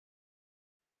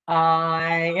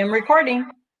I am recording.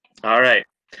 All right.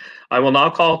 I will now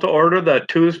call to order the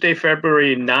Tuesday,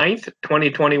 February 9th,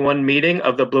 2021 meeting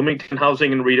of the Bloomington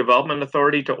Housing and Redevelopment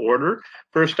Authority to order.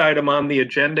 First item on the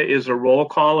agenda is a roll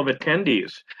call of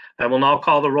attendees. I will now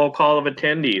call the roll call of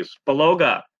attendees.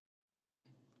 Beloga.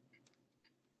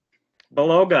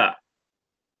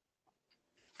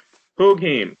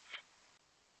 Hugheim.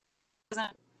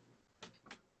 Present.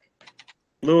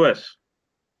 Lewis.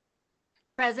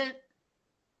 Present.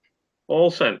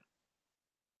 Olson.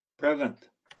 Present.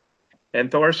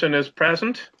 And Thorson is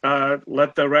present.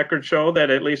 Let the record show that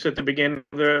at least at the beginning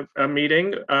of the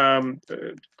meeting,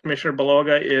 Commissioner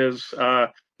Beloga is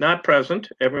not present.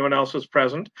 Everyone else is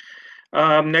present.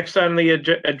 Next on the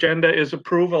agenda is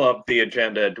approval of the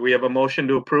agenda. Do we have a motion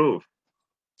to approve?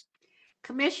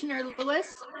 Commissioner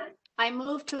Lewis, I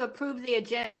move to approve the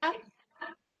agenda.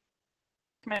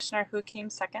 Commissioner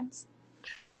Hugheim seconds.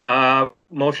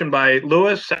 Motion by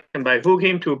Lewis, second by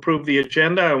Hugheim to approve the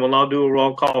agenda. I will now do a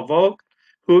roll call vote.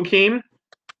 Hugheim?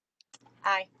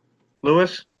 Aye.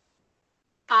 Lewis?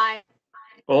 Aye.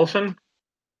 Olson?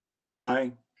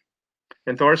 Aye.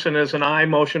 And Thorson is an aye.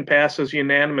 Motion passes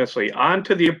unanimously. On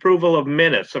to the approval of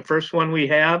minutes. The first one we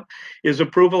have is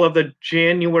approval of the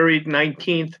January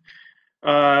 19th,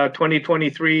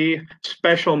 2023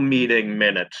 special meeting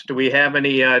minutes. Do we have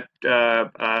any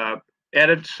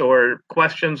edits or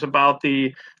questions about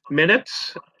the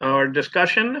minutes or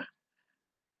discussion?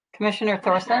 Commissioner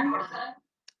Thorson?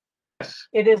 Yes.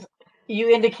 It is, you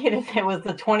indicated it was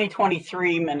the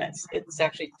 2023 minutes. It's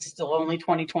actually still only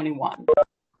 2021.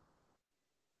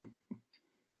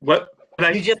 What?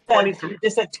 You just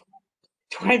said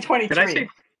 2023. Did I say?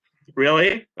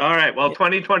 Really? All right. Well,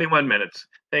 2021 minutes.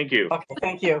 Thank you. Okay,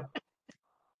 thank you.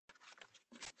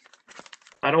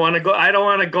 I don't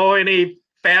want to go any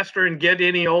faster and get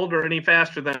any older any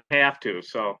faster than I have to.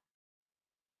 So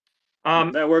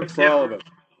That works for all of us.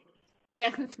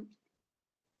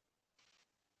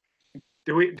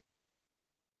 do we?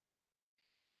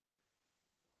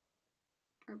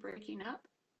 We're breaking up.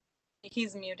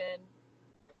 He's muted.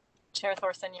 Chair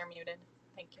Thorson, you're muted.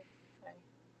 Thank you.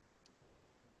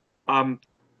 Sorry.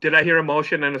 Did I hear a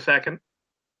motion in a second?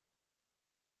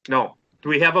 No. Do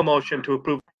we have a motion to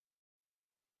approve?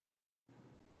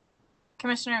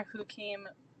 Commissioner Hugheim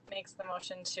makes the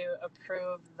motion to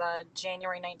approve the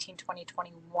January 19,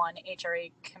 2021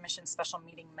 HRA Commission special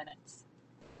meeting minutes.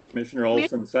 Commissioner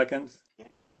Olson seconds.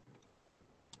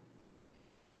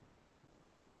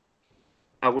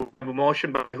 I will have a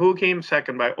motion by Hugheim,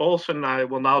 second by Olson. I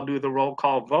will now do the roll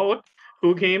call vote.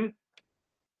 Hugheim?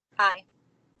 Aye.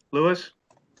 Lewis?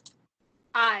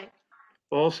 Aye.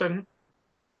 Olson?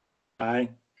 Aye.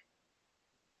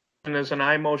 And as an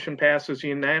aye, motion passes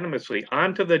unanimously.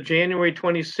 On to the January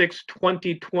 26,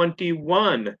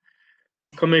 2021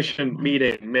 Commission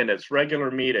meeting minutes,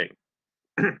 regular meeting.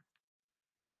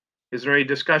 Is there any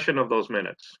discussion of those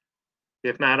minutes?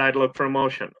 If not, I'd look for a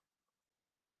motion.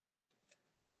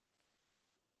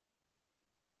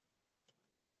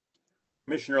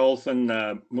 Commissioner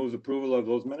Olson moves approval of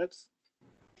those minutes.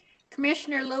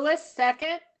 Commissioner Lewis,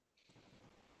 second.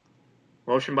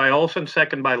 Motion by Olson,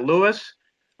 second by Lewis.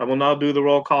 I will now do the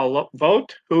roll call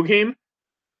vote. Hugheim?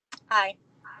 Aye.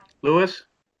 Lewis?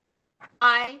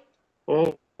 Aye.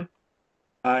 Olson?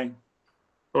 Aye.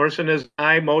 Thorson is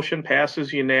aye. Motion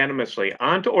passes unanimously.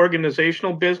 On to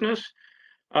organizational business.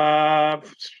 Item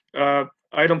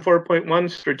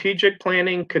 4.1, strategic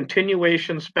planning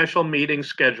continuation special meeting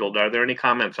scheduled. Are there any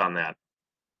comments on that?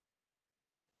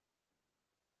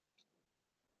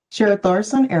 Chair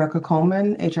Thorson, Erica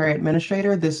Coleman, HRA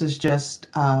Administrator. This is just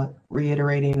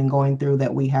reiterating and going through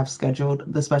that we have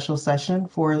scheduled the special session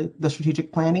for the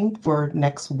strategic planning for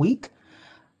next week,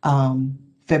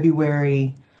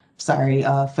 February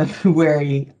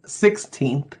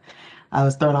 16th. I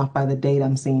was thrown off by the date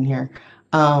I'm seeing here.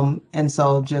 And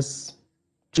so just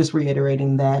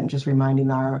reiterating that and just reminding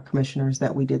our commissioners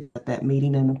that we did that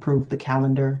meeting and approved the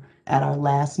calendar at our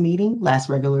last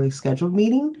regularly scheduled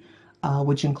meeting,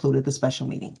 which included the special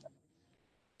meeting.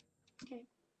 Okay.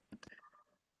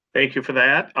 Thank you for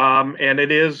that. And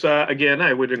it is, again,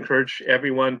 I would encourage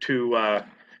everyone to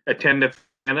attend it.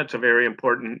 And it's a very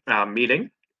important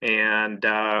meeting. And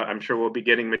I'm sure we'll be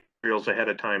getting materials ahead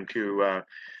of time to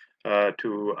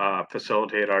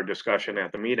facilitate our discussion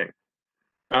at the meeting.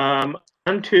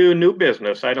 On to new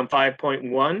business, item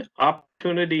 5.1,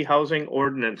 Opportunity Housing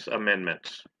Ordinance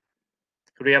Amendments.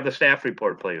 Could we have the staff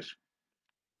report, please?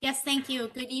 Yes, thank you.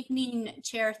 Good evening,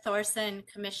 Chair Thorson,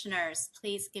 Commissioners.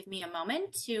 Please give me a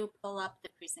moment to pull up the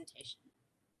presentation.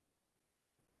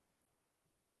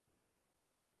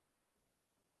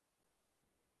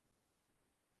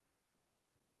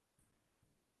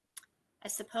 I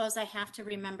suppose I have to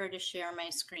remember to share my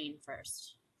screen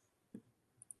first.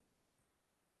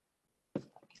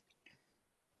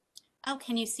 Oh,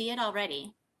 can you see it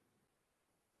already?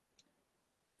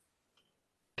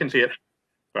 Can see it.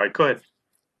 I could.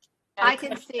 I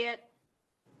can see it.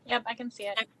 Yep, I can see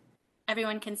it.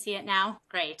 Everyone can see it now?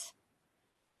 Great.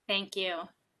 Thank you.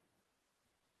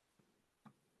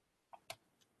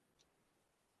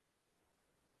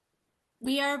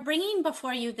 We are bringing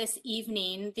before you this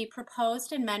evening the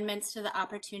proposed amendments to the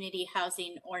Opportunity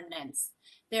Housing Ordinance.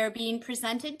 They're being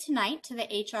presented tonight to the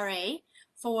HRA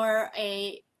for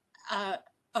a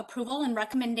approval and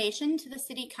recommendation to the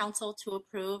City Council to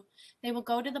approve. They will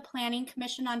go to the Planning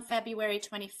Commission on February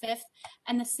 25th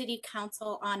and the City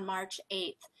Council on March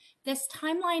 8th. This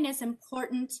timeline is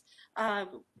important.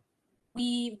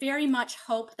 We very much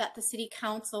hope that the City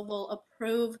Council will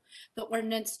approve the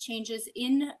ordinance changes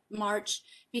in March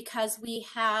because we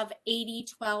have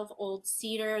 8012 Old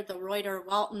Cedar, the Reuter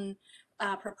Walton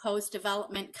proposed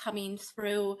development coming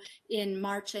through in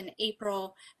March and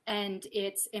April, and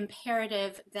it's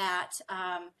imperative that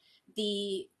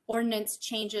the ordinance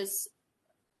changes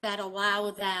that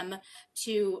allow them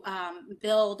to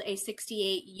build a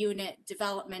 68 unit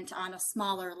development on a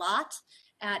smaller lot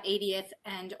at 80th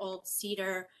and Old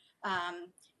Cedar,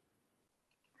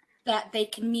 that they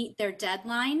can meet their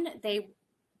deadline.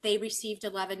 They received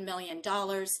 $11 million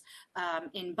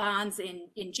in bonds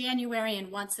in January,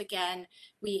 and once again,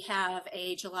 we have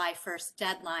a July 1st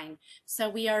deadline. So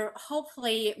we are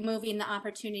hopefully moving the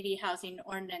Opportunity Housing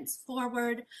Ordinance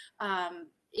forward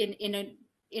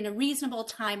in a reasonable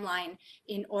timeline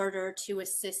in order to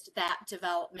assist that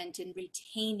development in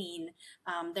retaining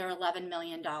their $11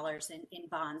 million in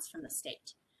bonds from the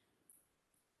state.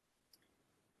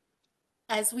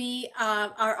 As we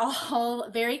are all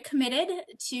very committed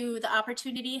to the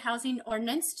Opportunity Housing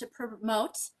Ordinance to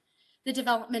promote the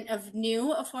development of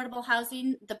new affordable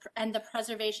housing and the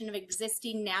preservation of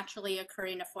existing naturally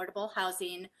occurring affordable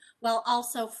housing, while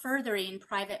also furthering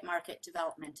private market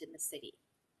development in the city.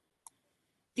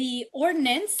 The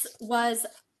ordinance was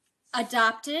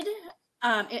adopted,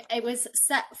 it was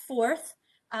set forth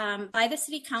by the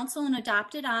City Council and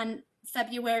adopted on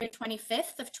February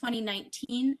 25th of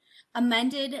 2019,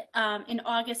 amended in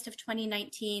August of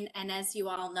 2019, and as you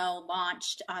all know,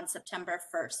 launched on September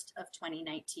 1st of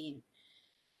 2019.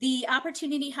 The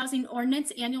Opportunity Housing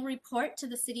Ordinance annual report to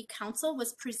the City Council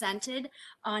was presented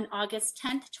on August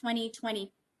 10th,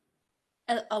 2020,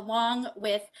 along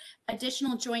with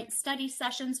additional joint study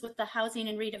sessions with the Housing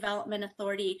and Redevelopment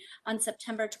Authority on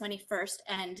September 21st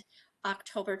and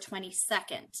October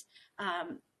 22nd.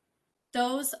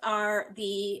 Those are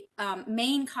the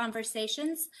main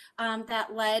conversations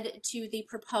that led to the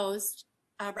proposed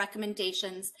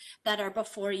recommendations that are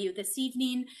before you this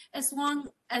evening,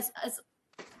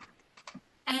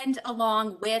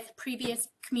 along with previous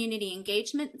community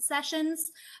engagement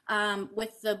sessions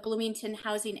with the Bloomington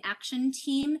Housing Action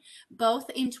Team, both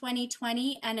in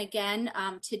 2020 and again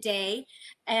today.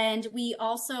 And we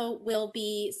also will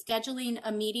be scheduling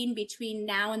a meeting between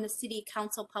now and the City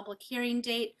Council public hearing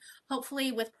date,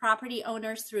 hopefully with property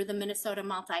owners through the Minnesota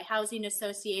Multi-Housing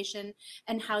Association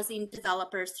and housing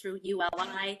developers through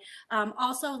ULI.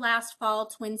 Also last fall,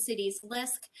 Twin Cities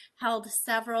LISC held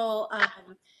several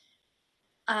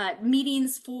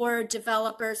meetings for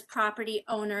developers, property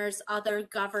owners, other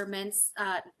governments,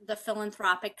 the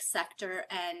philanthropic sector,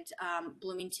 and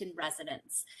Bloomington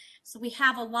residents. So we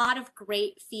have a lot of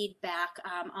great feedback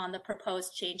on the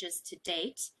proposed changes to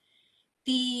date.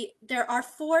 There are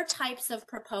 4 types of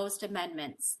proposed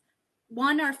amendments.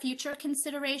 One are future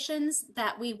considerations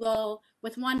that we will,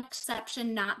 with one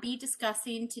exception, not be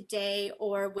discussing today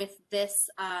or with this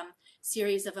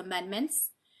series of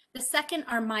amendments. The second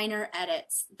are minor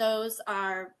edits. Those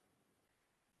are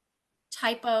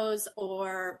typos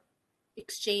or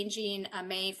exchanging a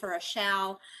may for a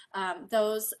shall.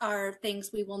 Those are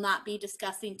things we will not be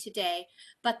discussing today,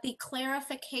 but the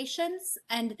clarifications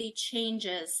and the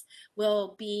changes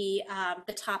will be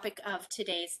the topic of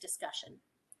today's discussion.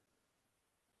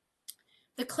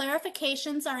 The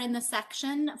clarifications are in the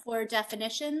section for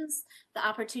definitions, the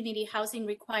opportunity housing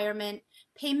requirement,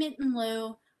 payment in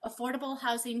lieu, affordable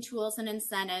housing tools and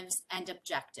incentives, and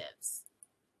objectives.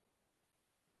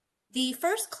 The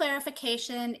first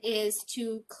clarification is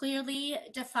to clearly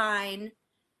define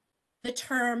the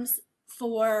terms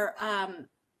for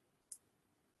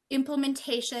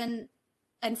implementation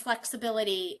and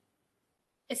flexibility,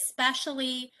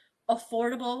 especially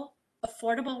affordable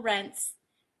rents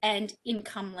and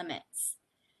income limits.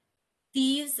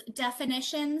 These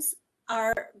definitions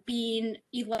are being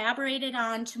elaborated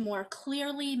on to more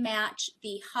clearly match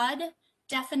the HUD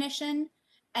definition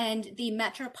and the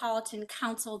Metropolitan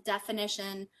Council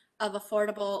definition of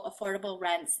affordable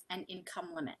rents and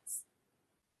income limits.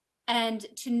 And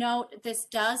to note, this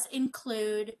does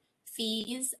include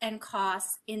fees and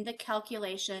costs in the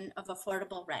calculation of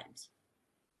affordable rent.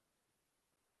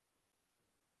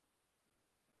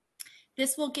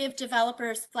 This will give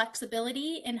developers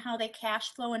flexibility in how they cash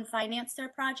flow and finance their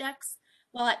projects,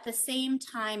 while at the same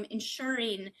time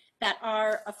ensuring that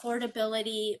our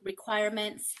affordability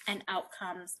requirements and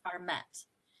outcomes are met.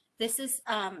 This is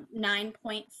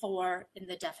 9.4 in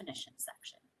the definition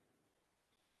section.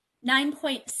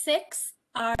 9.6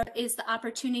 is the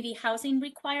opportunity housing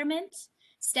requirement.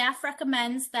 Staff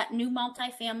recommends that new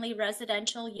multifamily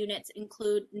residential units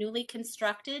include newly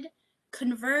constructed,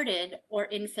 converted, or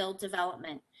infill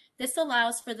development. This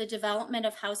allows for the development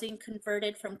of housing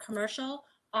converted from commercial,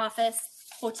 office,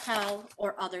 hotel,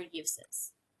 or other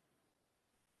uses.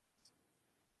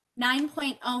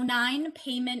 9.09,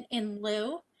 payment in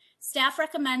lieu. Staff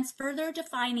recommends further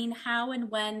defining how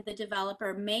and when the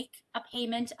developer make a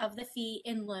payment of the fee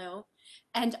in lieu,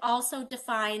 and also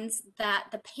defines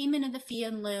that the payment of the fee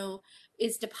in lieu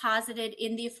is deposited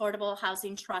in the Affordable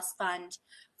Housing Trust Fund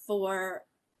for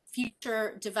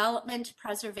future development,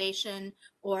 preservation,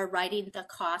 or writing the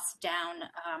cost down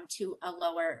to a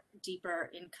lower, deeper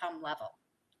income level.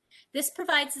 This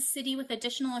provides the city with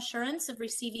additional assurance of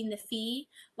receiving the fee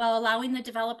while allowing the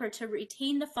developer to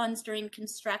retain the funds during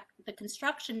the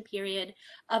construction period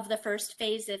of the first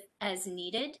phase as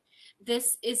needed.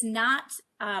 This is not,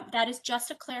 that is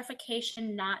just a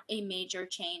clarification, not a major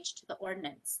change to the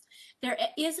ordinance. There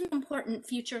is an important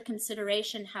future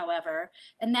consideration, however,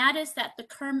 and that is that the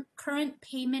current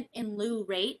payment in lieu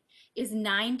rate is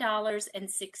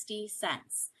 $9.60.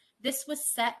 This was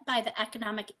set by the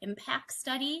economic impact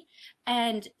study,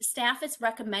 and staff is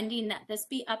recommending that this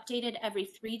be updated every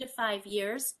 3 to 5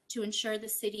 years to ensure the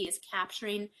city is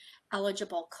capturing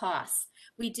eligible costs.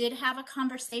 We did have a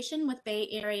conversation with Bay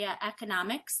Area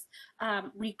Economics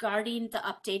regarding the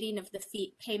updating of the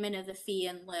payment of the fee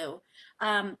in lieu.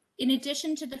 In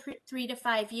addition to the 3 to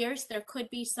 5 years, there could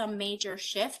be some major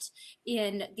shift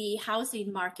in the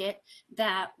housing market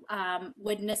that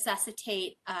would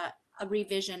necessitate a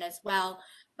revision as well.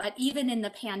 But even in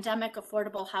the pandemic,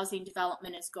 affordable housing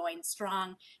development is going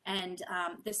strong. And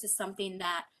this is something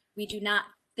that we do not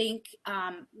think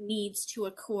needs to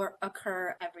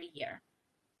occur every year.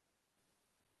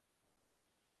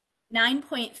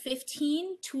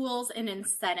 9.15, tools and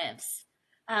incentives.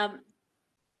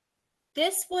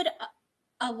 This would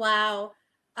allow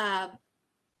the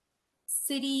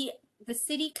city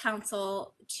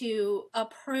council to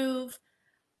approve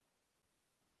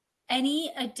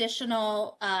any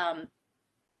additional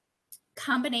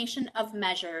combination of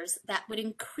measures that would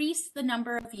increase the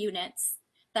number of units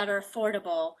that are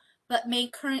affordable, but may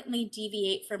currently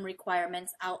deviate from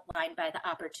requirements outlined by the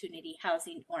Opportunity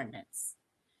Housing Ordinance.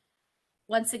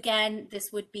 Once again,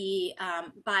 this would be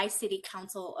by City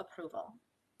Council approval.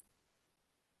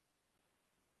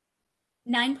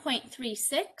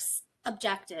 9.36,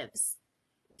 objectives.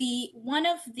 One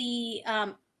of the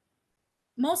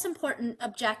most important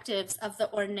objectives of the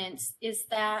ordinance is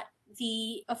that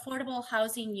the affordable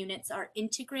housing units are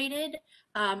integrated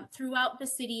throughout the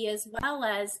city as well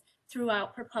as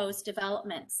throughout proposed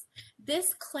developments.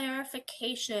 This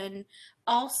clarification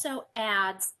also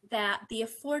adds that the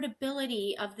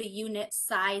affordability of the unit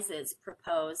sizes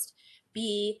proposed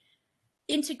be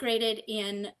integrated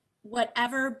in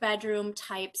whatever bedroom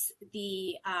types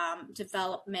the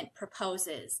development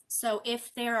proposes. So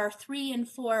if there are 3 and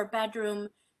 4 bedroom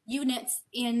units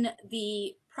in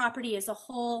the property as a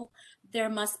whole, there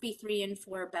must be 3 and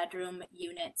 4 bedroom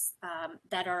units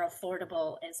that are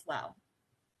affordable as well.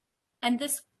 And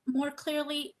this more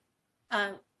clearly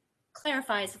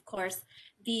clarifies, of course,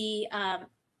 the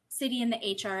city and the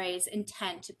HRA's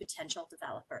intent to potential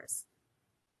developers.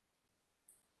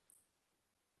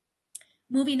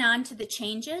 Moving on to the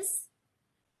changes.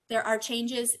 There are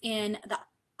changes in the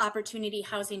opportunity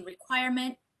housing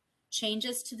requirement,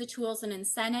 changes to the tools and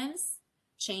incentives,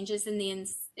 changes in the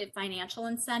financial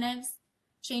incentives,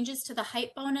 changes to the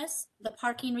height bonus, the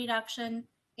parking reduction,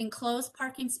 enclosed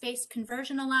parking space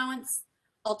conversion allowance,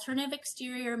 alternative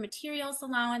exterior materials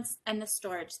allowance, and the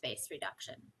storage space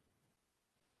reduction.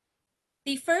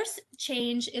 The first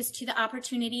change is to the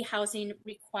opportunity housing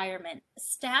requirement.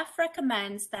 Staff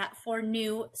recommends that for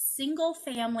new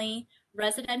single-family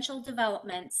residential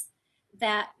developments,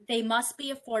 that they must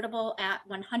be affordable at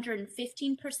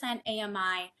 115%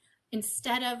 AMI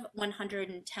instead of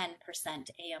 110%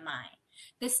 AMI.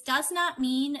 This does not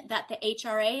mean that the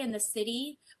HRA and the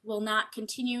city will not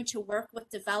continue to work with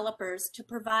developers to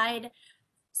provide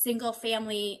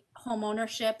single-family home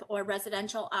ownership or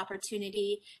residential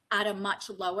opportunity at a much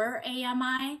lower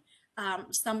AMI.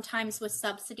 Sometimes with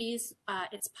subsidies,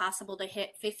 it's possible to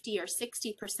hit 50 or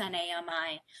 60%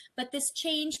 AMI. But this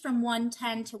change from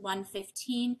 110 to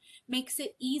 115 makes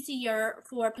it easier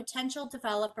for potential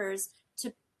developers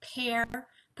to pair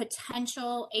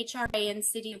potential HRA and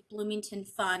City of Bloomington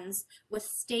funds with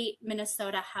state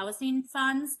Minnesota housing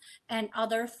funds and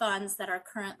other funds that are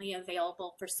currently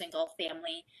available for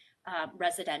single-family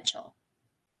residential.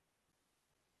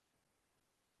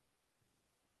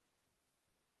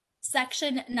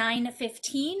 Section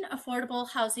 915, Affordable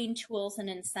Housing Tools and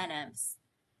Incentives.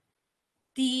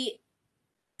 The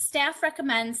staff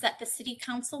recommends that the City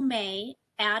Council may,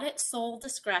 at its sole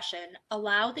discretion,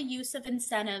 allow the use of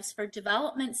incentives for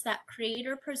developments that create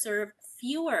or preserve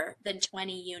fewer than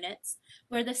 20 units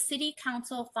where the City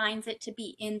Council finds it to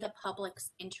be in the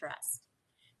public's interest.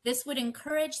 This would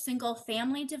encourage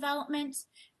single-family development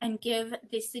and give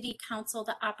the City Council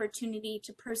the opportunity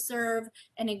to preserve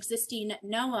an existing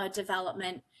NOAA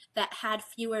development that had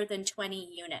fewer than 20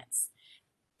 units.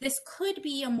 This could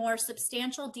be a more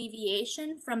substantial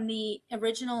deviation from the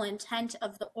original intent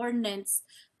of the ordinance,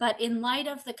 but in light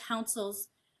of the Council's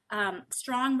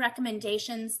strong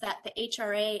recommendations that the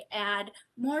HRA add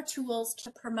more tools to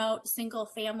promote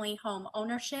single-family home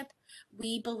ownership,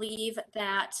 we believe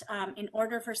that in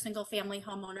order for single-family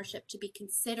home ownership to be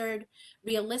considered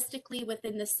realistically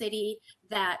within the city,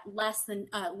 that less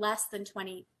than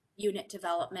 20 unit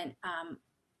development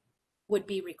would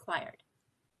be required.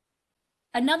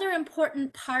 Another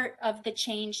important part of the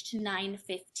change to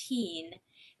 915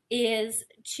 is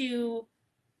to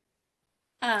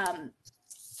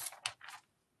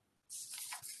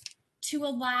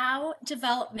allow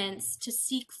developments to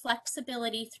seek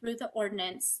flexibility through the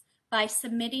ordinance by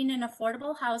submitting an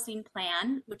affordable housing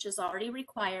plan, which is already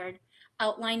required,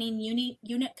 outlining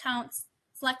unit counts,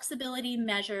 flexibility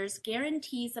measures,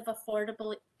 guarantees of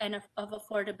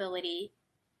affordability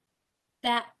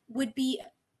that would be,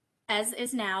 as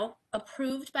is now,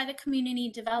 approved by the community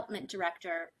development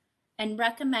director and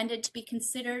recommended to be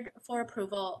considered for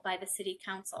approval by the City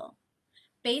Council.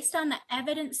 Based on the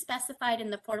evidence specified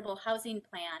in the Affordable Housing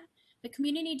Plan, the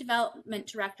Community Development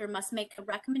Director must make a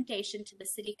recommendation to the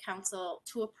City Council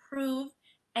to approve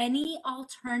any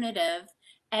alternative,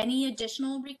 any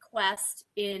additional request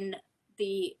in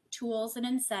the tools and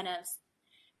incentives,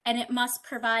 and it must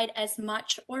provide as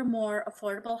much or more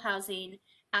affordable housing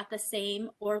at the same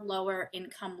or lower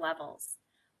income levels.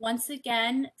 Once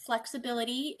again,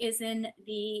 flexibility is in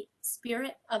the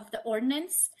spirit of the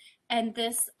ordinance, and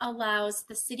this allows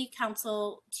the City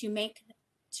Council to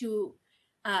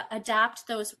adopt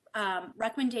those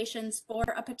recommendations for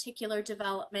a particular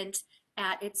development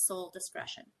at its sole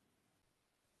discretion.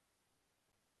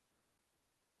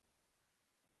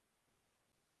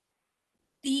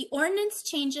 The ordinance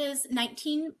changes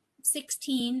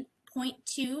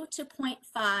 1916.2 to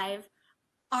 .5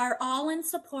 are all in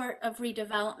support of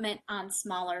redevelopment on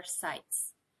smaller sites.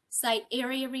 Site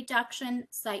area reduction,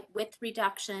 site width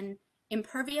reduction,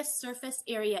 impervious surface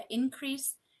area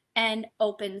increase, and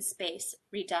open space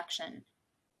reduction.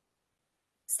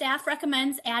 Staff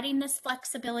recommends adding this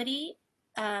flexibility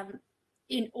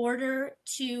in order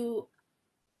to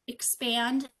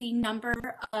expand the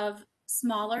number of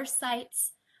smaller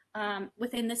sites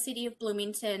within the City of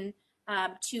Bloomington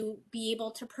to be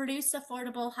able to produce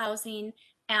affordable housing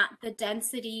at the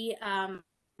density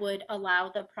would allow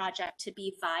the project to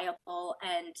be viable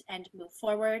and move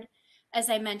forward. As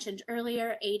I mentioned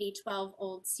earlier, 8012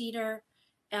 Old Cedar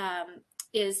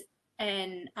is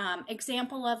an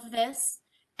example of this,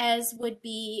 as would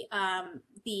be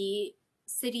the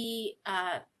city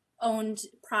owned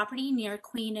property near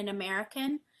Queen and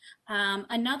American.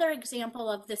 Another example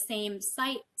of the same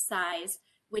site size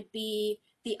would be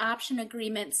the option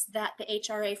agreements that the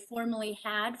HRA formerly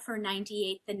had for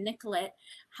 98th and Nicollet.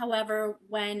 However,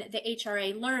 when the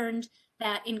HRA learned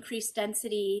that increased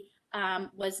density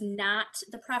was not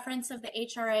the preference of the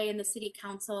HRA and the City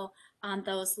Council on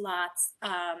those lots,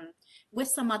 with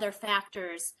some other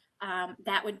factors,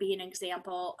 that would be an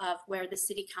example of where the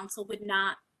City Council would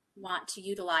not want to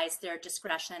utilize their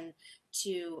discretion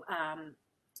to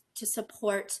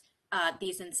support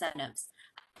these incentives.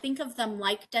 Think of them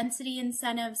like density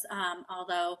incentives,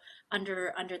 although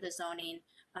under the zoning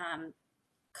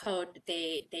code,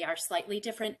 they are slightly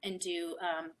different and do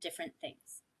different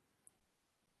things.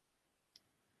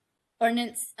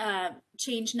 Ordinance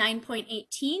change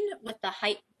 9.18 with the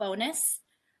height bonus.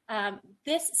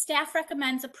 This staff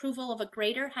recommends approval of a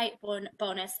greater height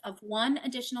bonus of 1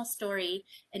 additional story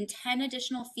and 10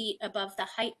 additional feet above the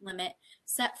height limit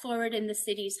set forward in the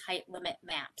city's height limit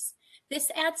maps.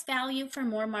 This adds value for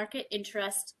more market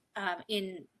interest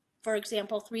in, for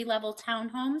example, 3-level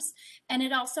townhomes, and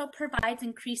it also provides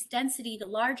increased density to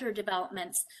larger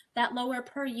developments that lower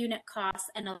per unit costs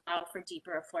and allow for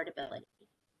deeper affordability.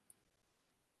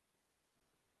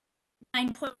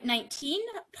 9.19,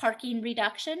 parking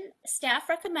reduction. Staff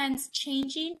recommends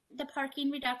changing the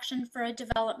parking reduction for a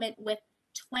development with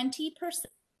 20%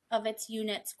 of its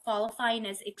units qualifying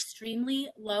as extremely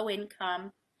low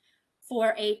income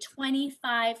for a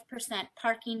 25%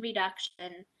 parking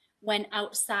reduction when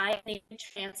outside the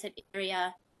transit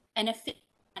area and a 50%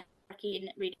 parking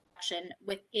reduction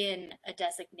within a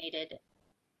designated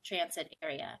transit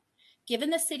area.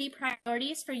 Given the city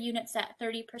priorities for units at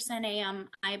 30%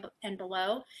 AMI and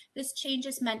below, this change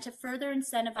is meant to further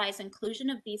incentivize inclusion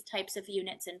of these types of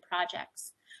units in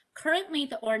projects. Currently,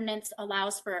 the ordinance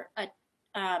allows for a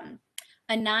 10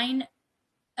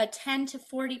 to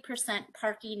 40%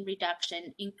 parking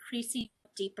reduction, increasing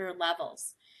deeper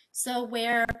levels. So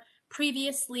where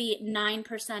previously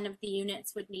 9% of the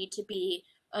units would need to be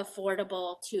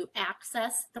affordable to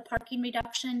access the parking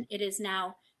reduction, it is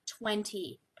now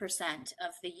 20%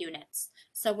 of the units.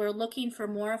 So we're looking for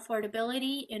more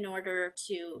affordability in order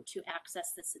to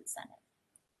access this incentive.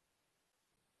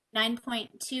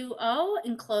 9.20,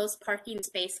 enclosed parking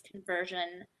space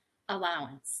conversion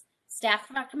allowance. Staff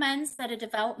recommends that a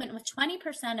development with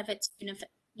 20% of its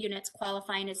units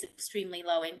qualifying as extremely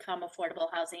low income affordable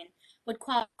housing would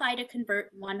qualify to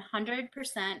convert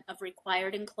 100% of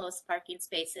required enclosed parking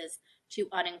spaces to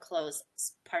unenclosed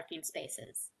parking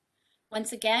spaces.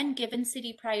 Once again, given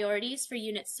city priorities for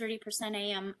units 30%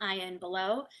 AMI and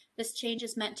below, this change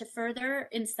is meant to further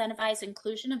incentivize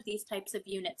inclusion of these types of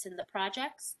units in the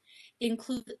projects.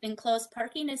 Enclosed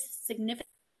parking is a significant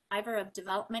driver of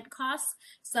development costs.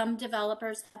 Some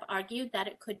developers have argued that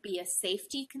it could be a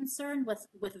safety concern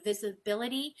with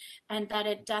visibility, and that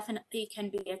it definitely can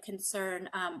be a concern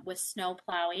with snow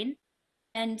plowing.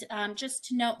 And just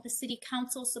to note, the City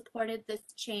Council supported this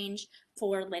change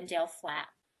for Lindale Flat.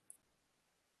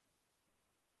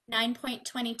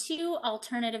 9.22,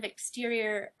 alternative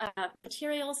exterior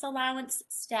materials allowance.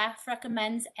 Staff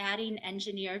recommends adding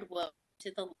engineered wood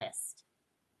to the list.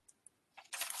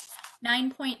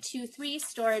 9.23,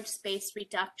 storage space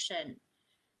reduction.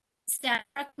 Staff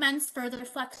recommends further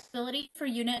flexibility for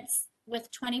units with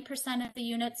 20% of the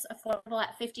units affordable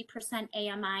at 50%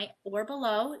 AMI or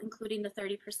below, including the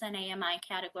 30% AMI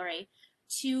category,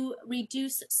 to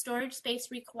reduce storage space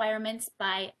requirements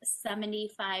by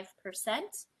 75%.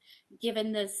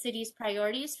 Given the city's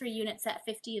priorities for units at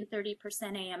 50 and 30%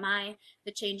 AMI,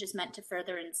 the change is meant to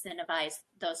further incentivize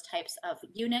those types of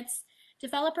units.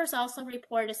 Developers also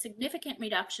report a significant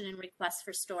reduction in requests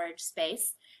for storage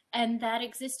space, and that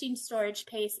existing storage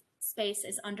space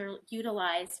is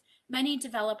underutilized. Many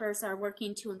developers are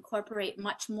working to incorporate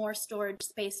much more storage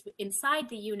space inside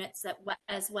the units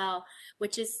as well,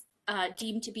 which is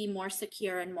deemed to be more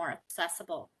secure and more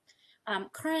accessible.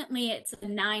 Currently, it's a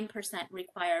 9%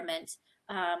 requirement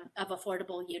of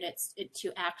affordable units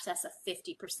to access a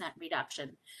 50%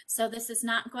 reduction. So this is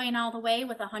not going all the way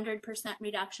with 100%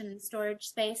 reduction in storage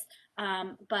space,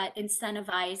 but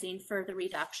incentivizing further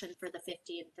reduction for the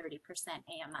 50 and 30%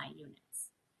 AMI units.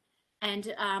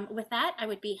 And with that, I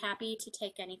would be happy to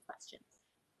take any questions.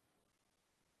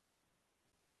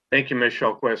 Thank you, Ms.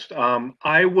 Shulquist.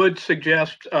 I would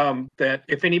suggest that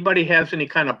if anybody has any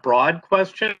kind of broad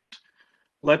questions,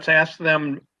 let's ask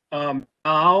them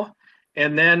now.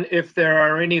 And then if there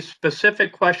are any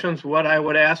specific questions, what I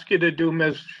would ask you to do,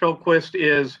 Ms. Shulquist,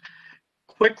 is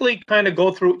quickly kind of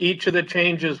go through each of the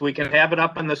changes. We can have it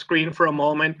up on the screen for a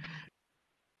moment.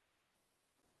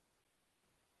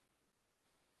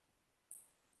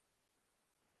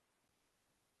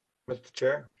 Mr.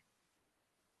 Chair.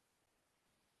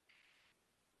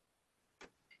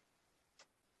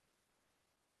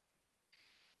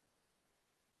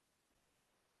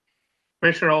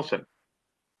 Commissioner Olson.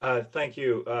 Thank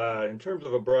you. In terms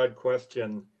of a broad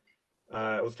question,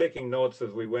 I was taking notes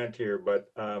as we went here,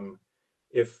 but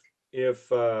if Ms.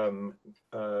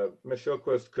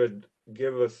 Shulquist could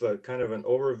give us a kind of an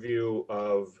overview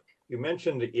of, you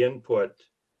mentioned the input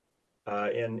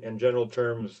in general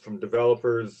terms from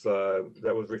developers,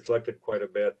 that was reflected quite a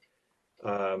bit,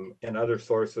 and other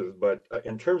sources, but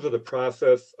in terms of the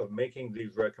process of making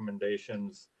these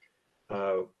recommendations,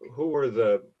 who were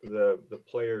the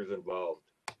players involved?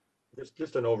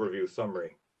 Just an overview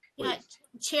summary, please.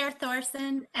 Yeah, Chair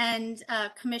Thorson and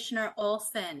Commissioner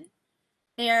Olson.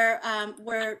 There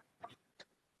were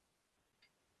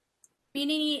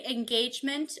community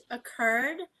engagement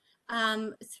occurred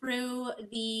through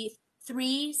the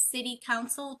 3 city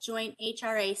council joint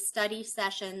HRA study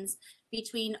sessions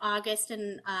between August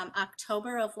and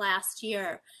October of last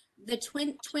year. The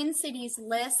Twin Cities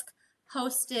LISC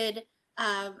hosted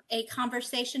a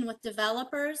conversation with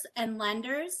developers and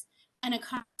lenders and a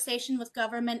conversation with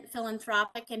government,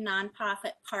 philanthropic, and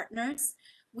nonprofit partners.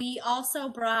 We also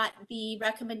brought the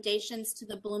recommendations to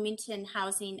the Bloomington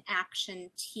Housing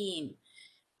Action Team.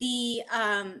 The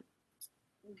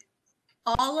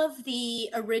all of the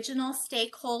original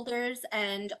stakeholders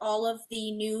and all of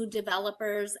the new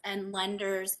developers and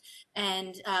lenders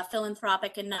and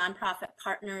philanthropic and nonprofit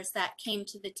partners that came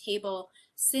to the table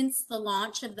since the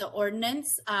launch of the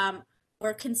ordinance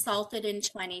were consulted in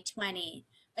 2020.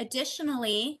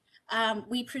 Additionally,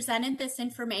 we presented this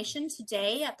information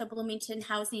today at the Bloomington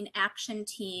Housing Action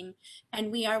Team,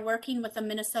 and we are working with the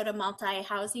Minnesota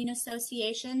Multi-Housing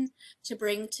Association to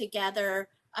bring together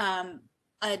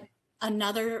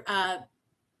another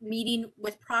meeting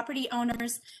with property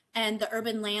owners and the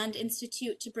Urban Land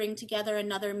Institute to bring together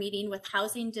another meeting with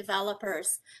housing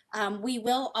developers. We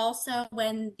will also,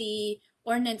 when the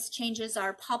ordinance changes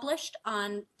are published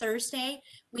on Thursday,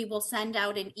 we will send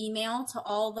out an email to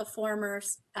all the former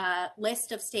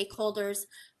list of stakeholders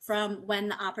from when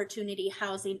the Opportunity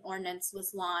Housing Ordinance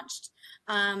was launched.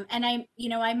 And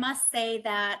I must say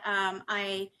that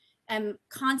I am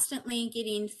constantly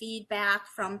getting feedback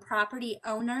from property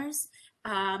owners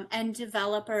and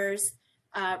developers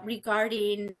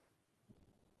regarding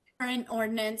current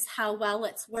ordinance, how well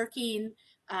it's working,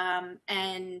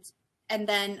 and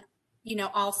then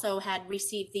also had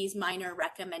received these minor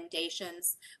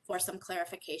recommendations for some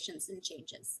clarifications and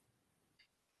changes.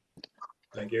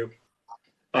 Thank you.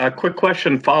 Quick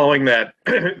question following that.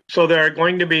 So there are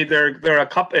going to be there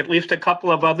are at least a couple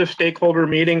of other stakeholder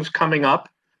meetings coming up.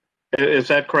 Is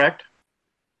that correct?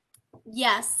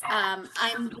 Yes,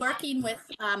 I'm working with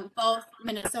both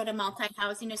Minnesota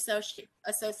Multi-Housing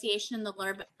Association and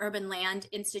the Urban Land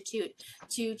Institute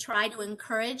to try to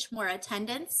encourage more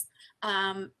attendance.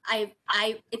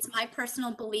 It's my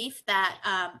personal belief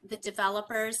that the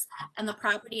developers and the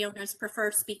property owners prefer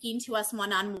speaking to us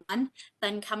one-on-one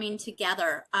than coming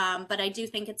together. But I do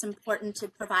think it's important to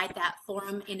provide that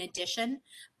forum in addition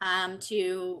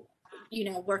to,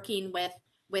 working with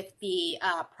the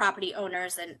property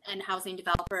owners and housing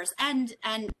developers and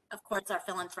of course our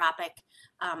philanthropic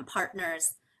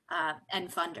partners and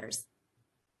funders.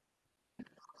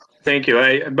 Thank you.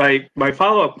 My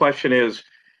follow-up question is,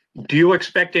 do you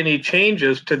expect any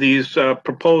changes to these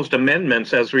proposed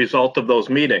amendments as a result of those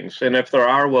meetings? And if there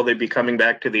are, will they be coming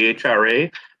back to the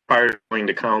HRA prior to going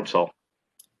to council?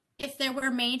 If there were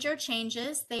major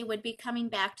changes, they would be coming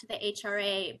back to the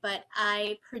HRA, but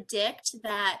I predict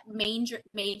that major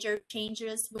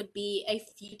changes would be a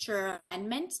future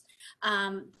amendment.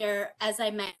 As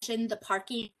I mentioned, the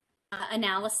parking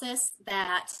analysis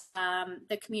that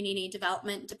the Community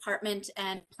Development Department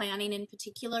and Planning in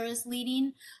particular is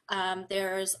leading.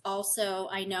 There's also,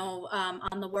 I know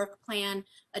on the work plan,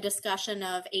 a discussion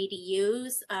of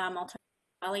ADUs, alternative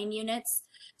dwelling units.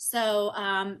 So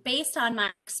based on my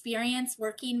experience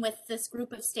working with this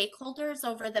group of stakeholders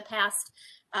over the past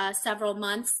several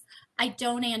months, I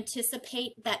don't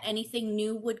anticipate that anything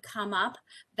new would come up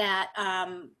that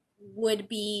would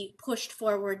be pushed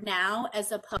forward now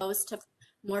as opposed to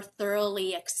more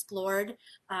thoroughly explored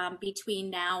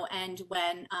between now and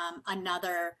when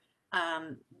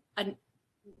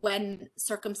when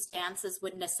circumstances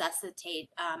would necessitate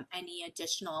any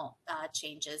additional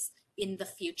changes in the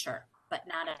future, but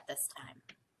not at this time.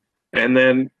 And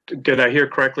then, did I hear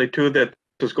correctly too that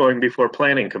this is going before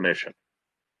Planning Commission?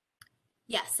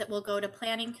 Yes, it will go to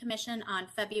Planning Commission on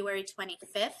February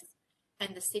 25th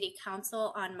and the City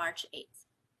Council on March 8th.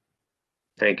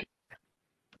 Thank you.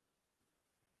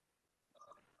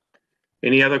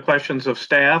 Any other questions of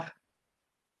staff?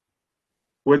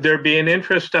 Would there be an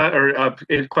interest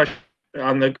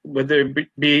would there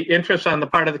be interest on the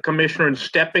part of the commissioner in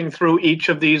stepping through each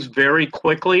of these very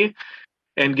quickly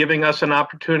and giving us an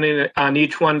opportunity on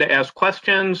each one to ask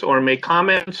questions or make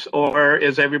comments, or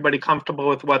is everybody comfortable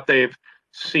with what they've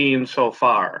seen so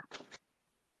far?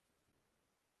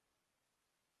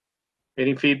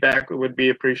 Any feedback would be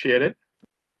appreciated.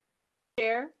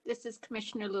 Chair, this is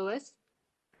Commissioner Lewis.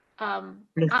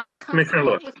 Commissioner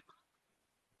Lewis.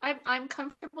 I'm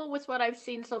comfortable with what I've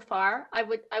seen so far. I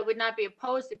would not be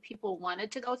opposed if people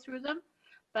wanted to go through them,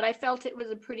 but I felt it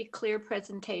was a pretty clear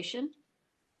presentation.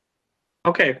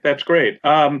 Okay, that's great.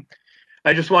 I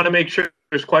just want to make sure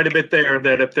there's quite a bit there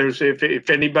that if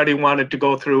anybody wanted to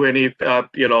go through any,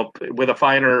 with a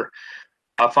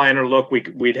finer look,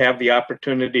 we'd have the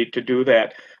opportunity to do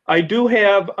that. I do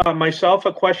have myself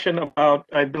a question about,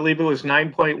 I believe it was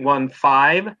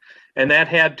 9.15, and that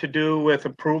had to do with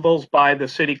approvals by the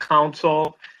city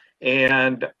council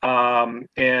and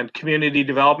community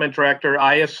development director.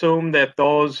 I assume that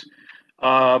those,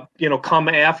 come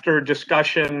after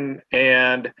discussion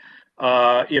and,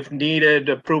 if needed,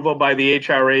 approval by the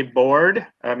HRA board.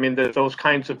 I mean, those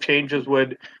kinds of changes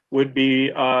would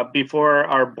be before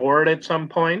our board at some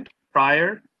point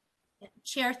prior.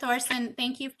 Chair Thorson,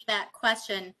 thank you for that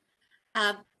question.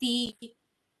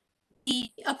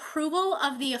 The approval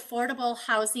of the affordable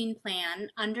housing plan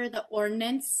under the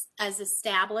ordinance as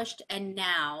established and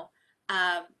now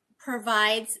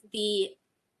provides the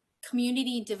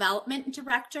community development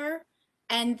director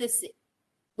and this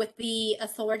with the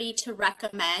authority to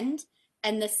recommend,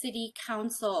 and the city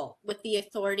council with the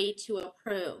authority to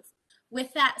approve.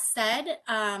 With that said,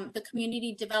 the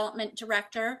community development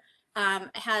director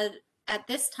had at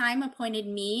this time appointed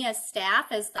me as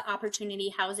staff as the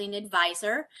opportunity housing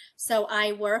advisor. So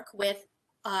I work with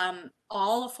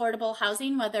all affordable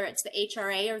housing, whether it's the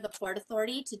HRA or the Port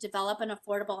Authority, to develop an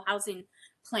affordable housing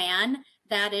plan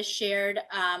that is shared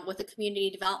with the community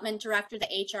development director,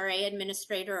 the HRA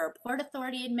administrator or Port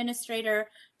Authority administrator,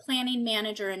 planning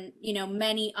manager, and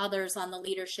many others on the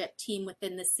leadership team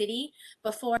within the city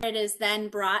before it is then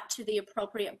brought to the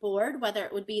appropriate board, whether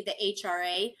it would be the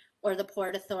HRA or the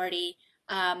Port Authority.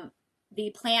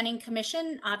 The Planning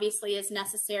Commission obviously is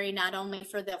necessary not only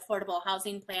for the affordable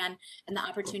housing plan and the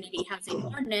opportunity housing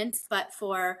ordinance, but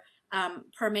for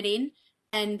permitting,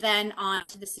 and then on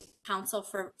to the City Council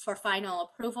for final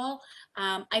approval.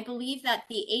 I believe that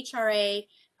the HRA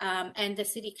and the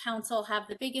City Council have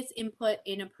the biggest input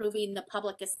in approving the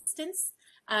public assistance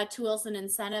tools and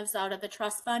incentives out of the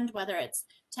trust fund, whether it's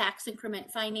tax increment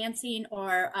financing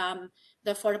or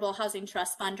the Affordable Housing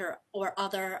Trust Fund or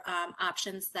other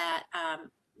options that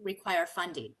require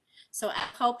funding. So I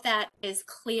hope that is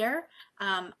clear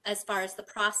as far as the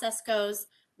process goes.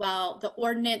 While the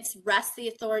ordinance rests the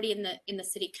authority in the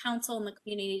City Council and the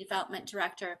Community Development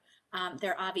Director,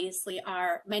 there obviously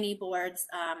are many boards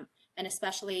and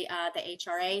especially the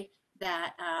HRA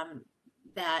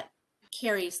that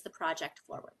carries the project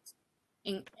forward,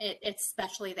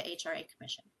 especially the HRA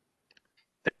Commission.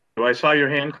 I saw your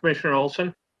hand, Commissioner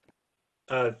Olson.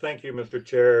 Thank you, Mr.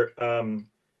 Chair.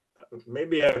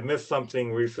 Maybe I've missed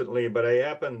something recently, but I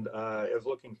happened, as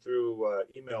looking through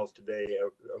emails today,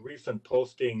 a recent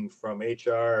posting from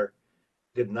HR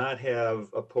did not have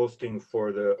a posting for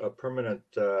a permanent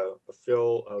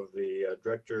fill of the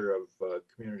Director of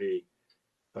Community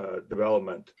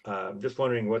Development. I'm just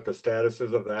wondering what the status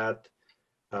is of that.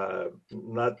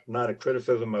 Not a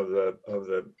criticism of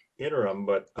the interim,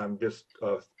 but I'm just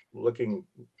looking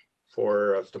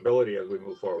for stability as we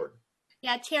move forward.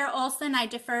 Yeah, Chair Olson, I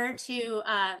defer to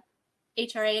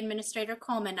HRA Administrator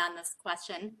Coleman on this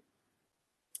question.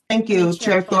 Thank you,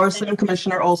 Chair Thorson,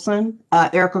 Commissioner Olson,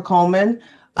 Erica Coleman.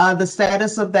 The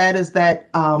status of that is that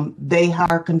they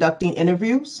are conducting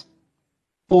interviews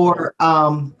for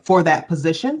that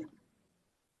position.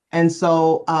 And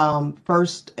so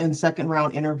first and second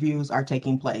round interviews are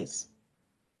taking place.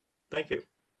 Thank you.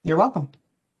 You're welcome.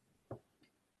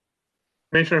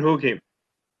 Commissioner Huki.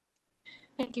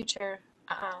 Thank you, Chair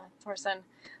Thorson.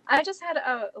 I just had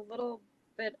a little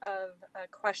bit of a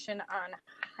question on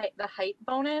the height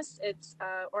bonus. It's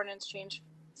ordinance change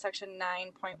section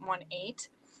 9.18.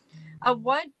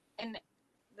 What, and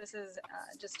this is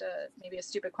just maybe a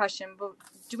stupid question, but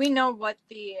do we know what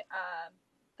the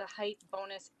height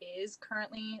bonus is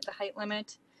currently, the height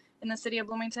limit in the city of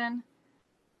Bloomington?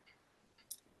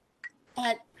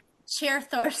 Chair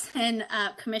Thorson,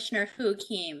 Commissioner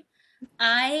Hukim,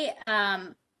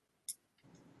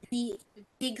 the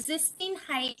existing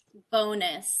height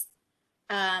bonus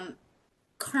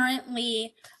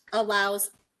currently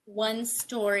allows 1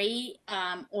 story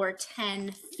or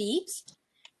 10 feet,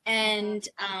 and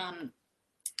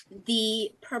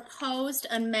the proposed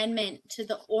amendment to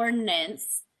the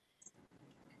ordinance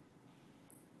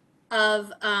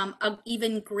of an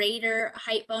even greater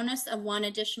height bonus of 1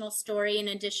 additional story and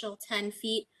additional 10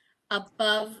 feet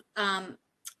above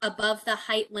the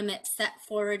height limit set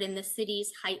forward in the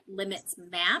city's height limits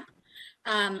map.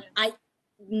 I,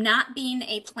 not being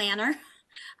a planner,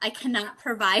 I cannot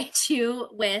provide you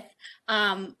with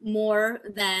more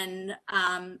than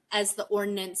as the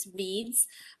ordinance reads,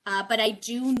 but I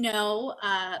do know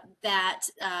that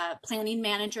Planning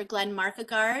Manager Glenn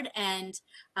Markegard and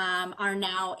our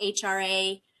now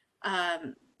HRA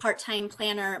part-time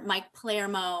planner Mike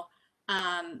Palermo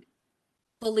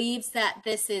believes that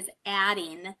this is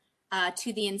adding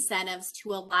to the incentives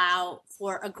to allow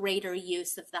for a greater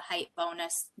use of the height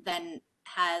bonus than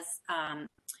has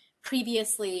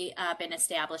previously been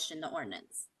established in the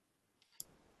ordinance.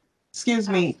 Excuse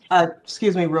me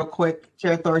real quick,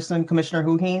 Chair Thorson, Commissioner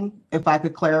Huheen, if I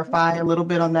could clarify a little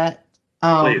bit on that.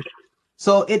 Please.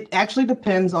 So it actually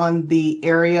depends on the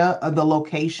area of the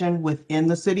location within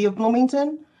the city of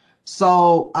Bloomington.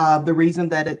 So the reason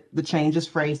that the change is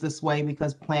phrased this way,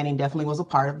 because planning definitely was a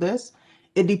part of this.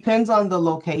 It depends on the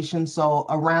location. So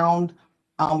around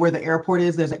where the airport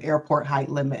is, there's an airport height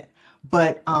limit.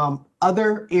 But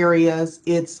other areas,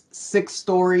 it's 6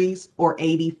 stories or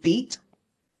 80 feet,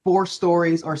 4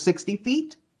 stories or 60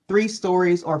 feet, 3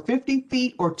 stories or 50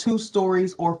 feet, or 2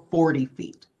 stories or 40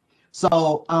 feet.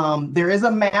 So there is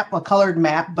a map, a colored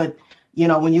map, but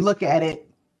when you look at it,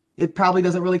 it probably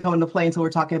doesn't really come into play until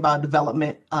we're talking about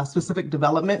development, specific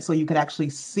development. So you could actually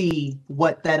see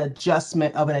what that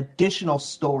adjustment of an additional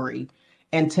story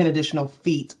and 10 additional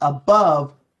feet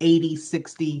above 80,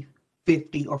 60,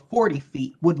 50, or 40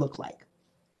 feet would look like.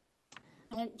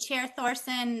 Chair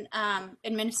Thorson,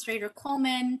 Administrator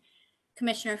Coleman,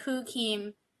 Commissioner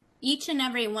Hukim, each and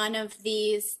every one of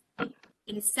these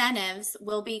incentives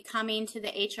will be coming to the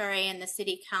HRA and the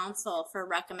City Council for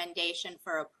recommendation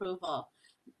for approval.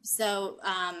 So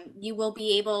you will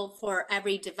be able, for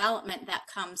every development that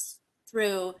comes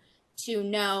through, to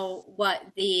know what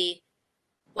the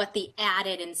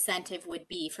added incentive would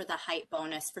be for the height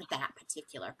bonus for that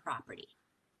particular property.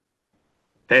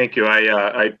 Thank you.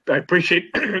 I appreciate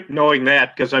knowing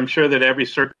that, because I'm sure that every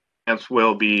circumstance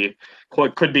could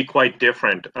be quite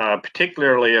different,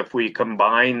 particularly if we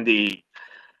combine the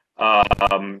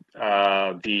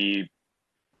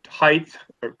height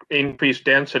or increased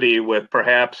density with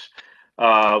perhaps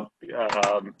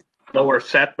lower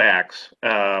setbacks.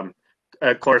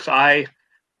 Of course, I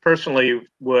personally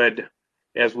would,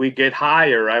 as we get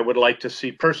higher, I would like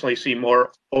to personally see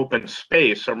more open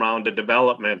space around the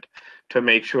development to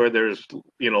make sure there's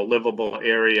livable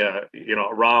area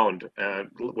around,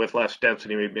 with less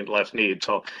density, maybe less need.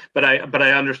 So, but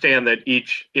I understand that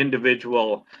each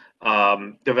individual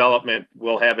development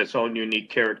will have its own unique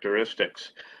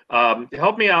characteristics.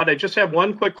 Help me out. I just have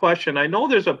one quick question. I know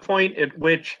there's a point at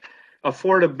which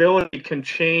affordability can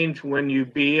change when you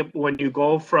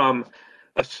go from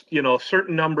a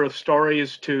certain number of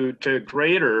stories to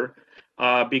greater,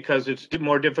 because it's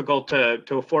more difficult to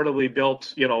affordably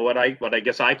build what I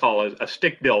guess I call a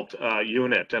stick built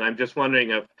unit. And I'm just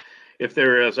wondering if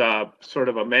there is a sort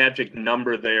of a magic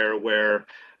number there where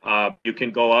you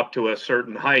can go up to a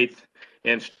certain height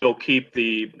and still keep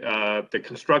the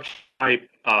construction type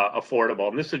affordable.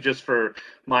 And this is just for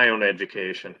my own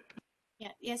education.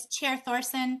 Yeah, yes, Chair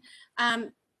Thorson.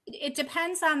 It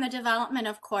depends on the development,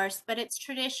 of course, but it's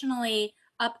traditionally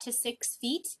up to 6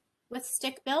 feet with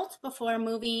stick built before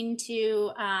moving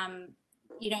to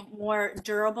more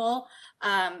durable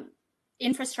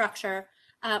infrastructure.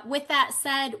 With that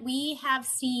said, we have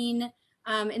seen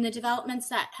in the developments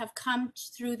that have come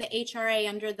through the HRA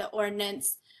under the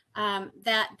ordinance,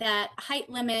 that height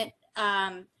limit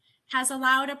has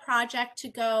allowed a project to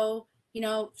go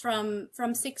from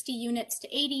 60 units to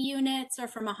 80 units, or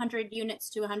from 100 units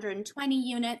to 120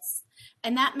 units.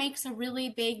 And that makes a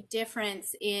really big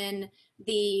difference in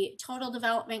the total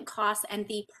development costs and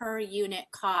the per unit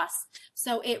costs.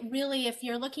 So it really, if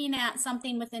you're looking at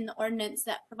something within the ordinance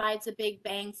that provides a big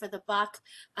bang for the buck,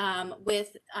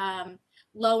 with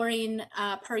lowering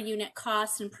per unit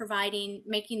costs and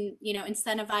making,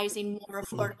 incentivizing more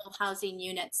affordable housing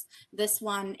units, this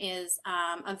one is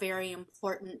a very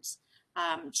important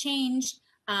change.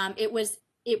 It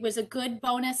was a good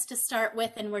bonus to start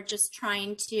with, and we're just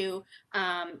trying to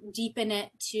deepen it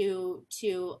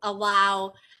to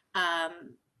allow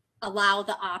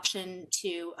the option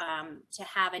to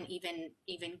have an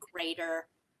even greater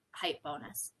height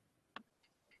bonus.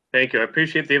 Thank you. I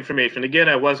appreciate the information. Again,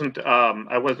 I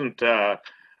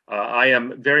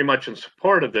am very much in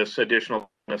support of this additional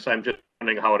bonus. I'm just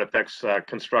wondering how it affects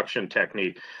construction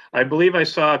technique. I believe I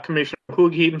saw Commissioner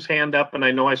Hughim's hand up, and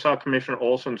I know I saw Commissioner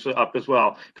Olson's up as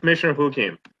well. Commissioner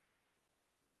Hughim.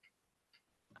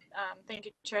 Thank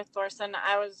you, Chair Thorson.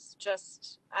 I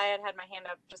had my hand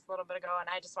up just a little bit ago, and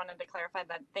I just wanted to clarify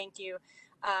that. Thank you,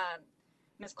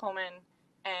 Ms. Coleman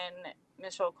and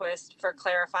Ms. Schulquist, for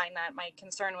clarifying that. My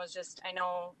concern was just, I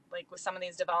know like with some of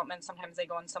these developments, sometimes they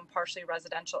go in some partially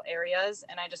residential areas,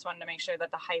 and I just wanted to make sure that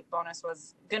the height bonus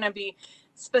was going to be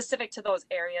specific to those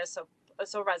areas,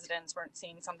 so residents weren't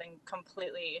seeing something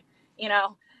completely,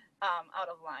 out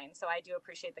of line. So I do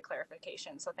appreciate the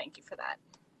clarification. So thank you for that.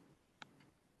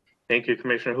 Thank you,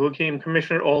 Commissioner Hukim.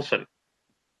 Commissioner Olson.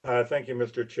 Thank you,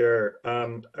 Mr. Chair.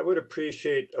 I would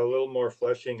appreciate a little more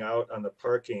fleshing out on the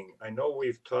parking. I know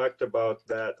we've talked about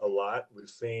that a lot. We've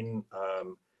seen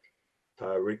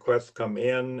requests come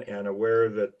in and aware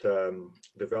that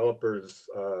developers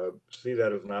see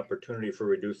that as an opportunity for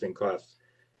reducing costs.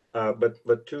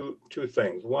 But two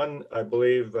things. One, I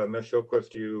believe, Ms.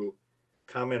 Shilquist, you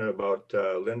commented about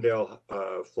Lindale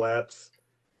Flats,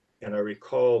 and I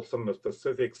recall some of the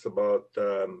specifics about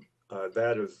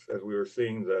that as we were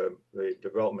seeing the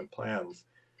development plans.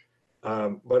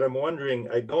 But I'm wondering,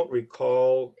 I don't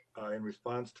recall in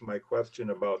response to my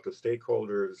question about the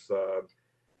stakeholders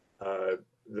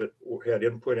that had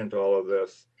input into all of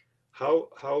this,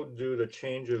 how do the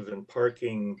changes in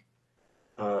parking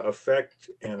affect,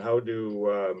 and how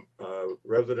do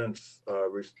residents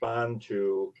respond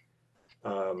to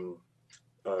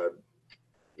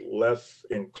less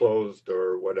enclosed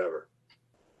or whatever?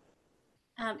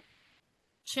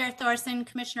 Chair Thorson,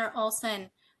 Commissioner Olson,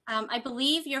 I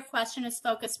believe your question is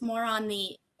focused more on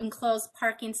the enclosed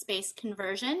parking space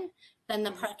conversion than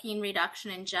the parking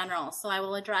reduction in general. So I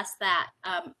will address that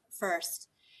first.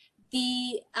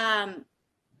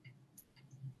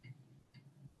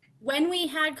 When we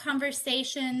had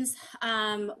conversations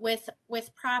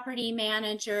with property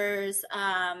managers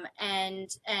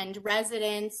and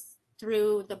residents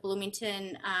through the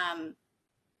Bloomington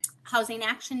Housing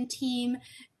Action Team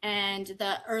and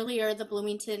the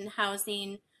Bloomington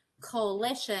Housing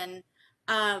Coalition,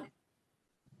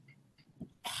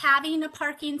 having a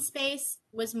parking space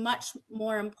was much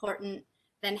more important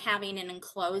than having an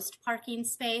enclosed parking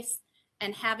space,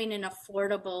 and having an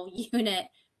affordable unit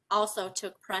also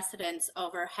took precedence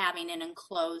over having an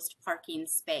enclosed parking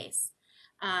space.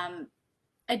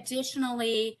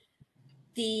 Additionally,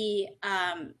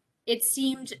 it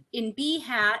seemed in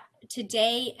BHAT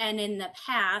today and in the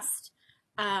past,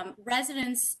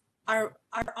 residents are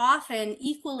often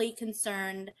equally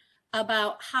concerned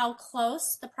about how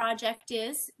close the project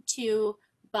is to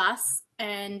bus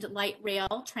and light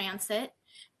rail transit,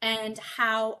 and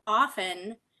how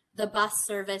often the bus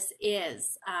service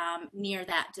is near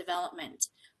that development.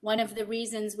 One of the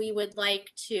reasons we would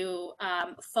like to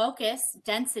focus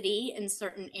density in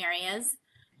certain areas,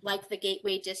 like the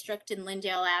Gateway District and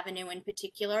Lindale Avenue in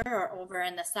particular, or over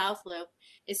in the South Loop,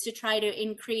 is to try to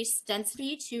increase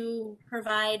density to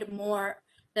provide more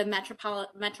the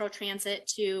Metro Transit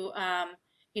to,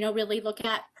 really look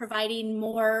at providing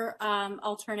more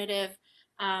alternative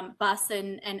bus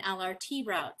and LRT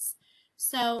routes.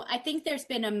 So I think there's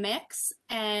been a mix,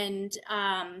 and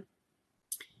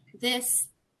this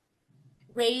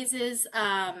raises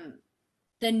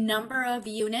the number of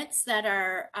units that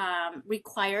are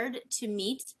required to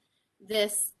meet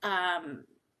this,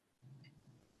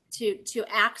 to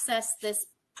access this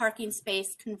parking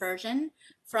space conversion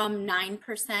from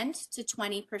 9% to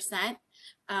 20%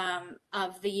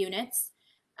 of the units.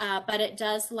 But it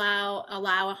does allow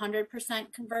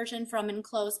 100% conversion from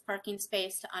enclosed parking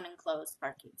space to unenclosed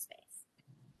parking space.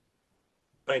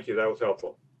 Thank you. That was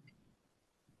helpful.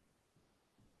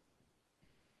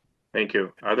 Thank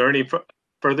you. Are there any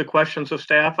further questions of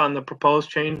staff on the proposed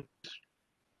change?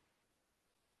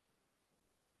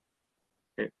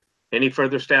 Okay. Any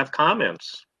further staff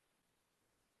comments?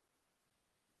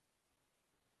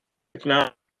 If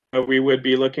not, we would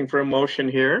be looking for a motion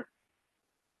here.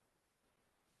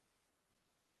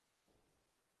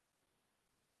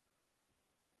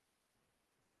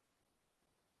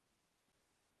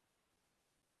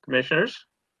 Commissioners,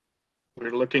 we're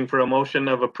looking for a motion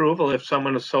of approval if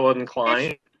someone is so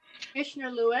inclined.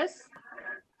 Commissioner Lewis,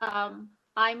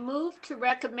 I move to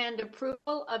recommend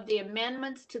approval of the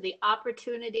amendments to the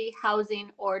Opportunity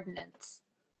Housing Ordinance.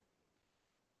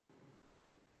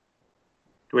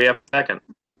 Do we have a second?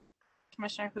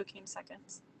 Commissioner Hukim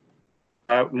seconds.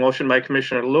 Motion by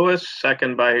Commissioner Lewis,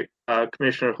 second by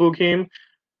Commissioner Hukim.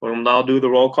 We'll now do the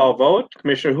roll call vote.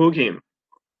 Commissioner Hukim.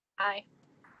 Aye.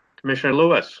 Commissioner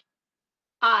Lewis.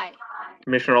 Aye.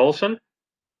 Commissioner Olson.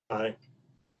 Aye.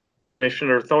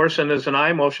 Commissioner Thorson is an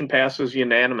aye. Motion passes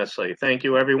unanimously. Thank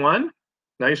you, everyone.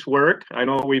 Nice work. I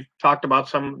know we've talked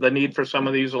about the need for some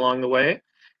of these along the way,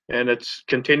 and it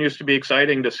continues to be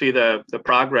exciting to see the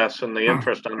progress and the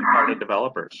interest on the part of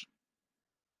developers.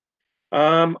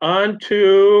 On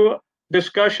to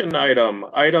discussion item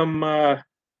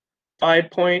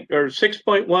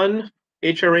 6.1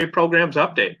 HRA programs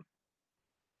update.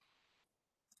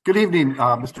 Good evening,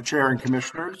 Mr. Chair and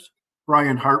Commissioners.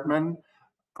 Brian Hartman.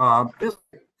 Just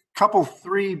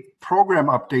three program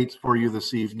updates for you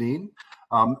this evening.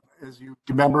 As you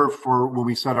remember, for when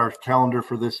we set our calendar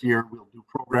for this year, we'll do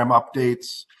program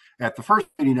updates at the first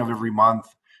meeting of every month,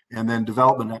 and then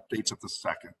development updates at the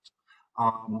second.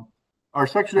 Our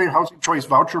Section 8 Housing Choice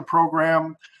Voucher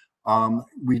Program,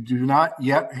 we do not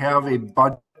yet have a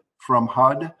budget from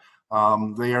HUD.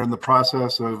 They are in the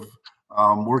process of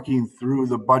working through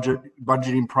the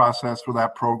budgeting process for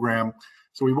that program.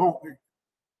 So we won't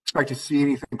expect to see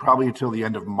anything probably until the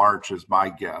end of March is my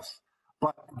guess.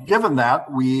 But given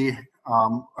that, we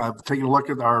have taken a look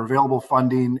at our available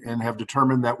funding and have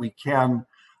determined that we can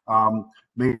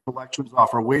make selections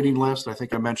off our waiting list. I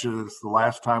think I mentioned this the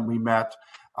last time we met,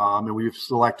 and we've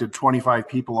selected 25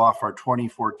 people off our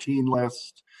 2014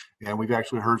 list, and we've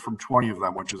actually heard from 20 of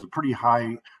them, which is a pretty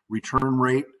high return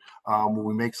rate when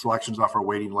we make selections off our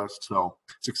waiting list. So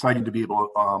it's exciting to be able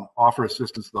to offer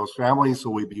assistance to those families.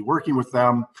 So we'll be working with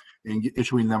them and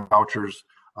issuing them vouchers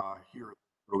here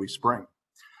early spring.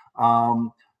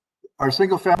 Our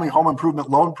single family home improvement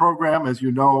loan program, as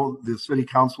you know, the city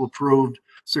council approved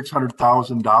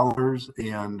 $600,000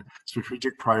 in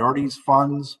strategic priorities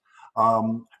funds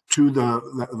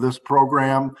to this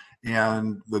program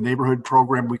and the neighborhood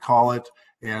program, we call it,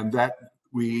 and that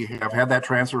we have had that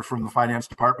transfer from the finance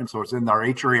department, so it's in our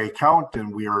HRA account,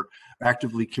 and we are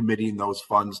actively committing those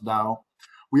funds now.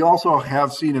 We also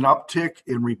have seen an uptick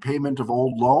in repayment of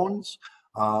old loans,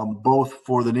 both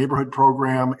for the neighborhood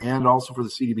program and also for the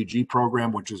CDBG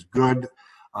program, which is good.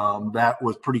 That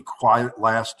was pretty quiet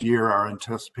last year. Our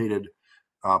anticipated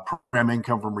program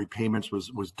income from repayments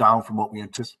was down from what we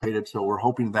anticipated. So we're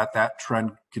hoping that that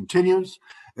trend continues.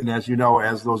 And as you know,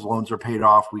 as those loans are paid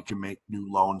off, we can make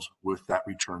new loans with that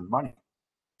returned money.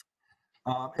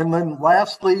 And then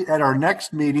lastly, at our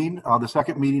next meeting, the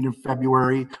second meeting in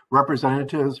February,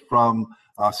 representatives from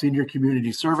Senior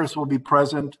Community Service will be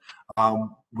present.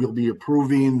 We'll be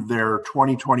approving their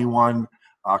 2021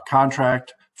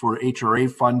 contract for HRA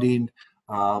funding.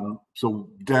 So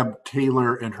Deb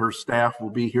Taylor and her staff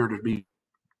will be here to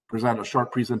present a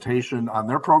short presentation on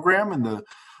their program and the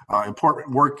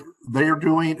important work they're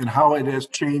doing and how it has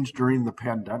changed during the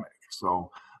pandemic.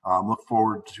 So look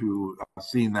forward to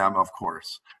seeing them, of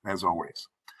course, as always.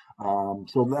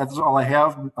 So that's all I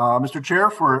have, Mr. Chair,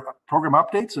 for program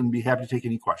updates, and be happy to take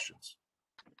any questions.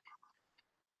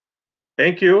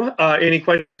 Thank you. Any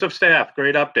questions of staff?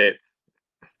 Great update.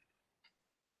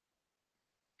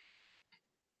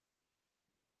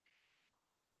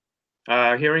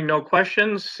 Hearing no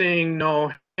questions, seeing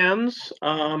no hands,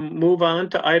 move on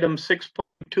to item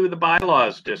 6.2, the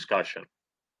bylaws discussion.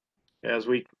 As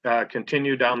we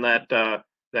continue down that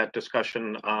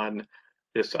discussion on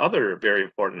this other very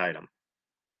important item.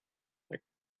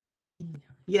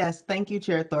 Yes, thank you,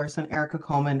 Chair Thorson. Erica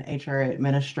Coleman, HRA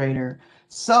Administrator.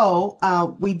 So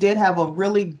we did have a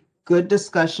really good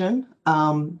discussion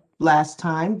last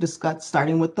time,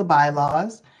 starting with the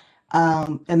bylaws.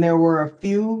 And there were a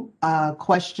few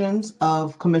questions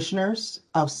of commissioners,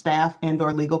 of staff,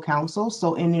 and/or legal counsel.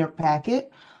 So in your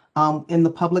packet, in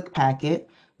the public packet,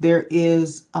 there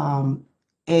is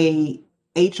a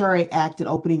HRA Act and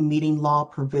opening meeting law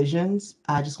provisions.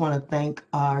 I just want to thank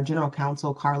our General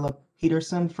Counsel, Carla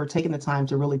Peterson, for taking the time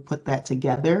to really put that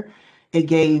together. It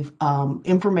gave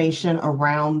information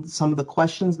around some of the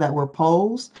questions that were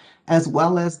posed, as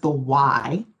well as the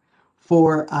why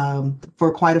for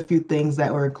quite a few things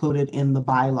that were included in the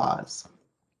bylaws.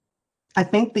 I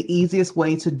think the easiest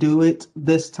way to do it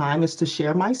this time is to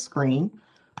share my screen.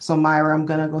 So Myra, I'm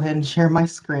gonna go ahead and share my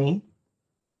screen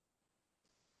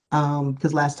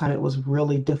because last time it was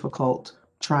really difficult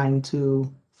trying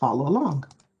to follow along.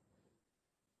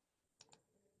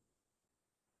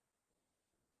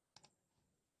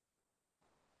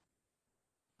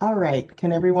 All right,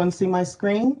 can everyone see my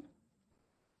screen?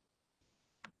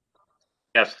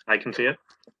 Yes, I can see it.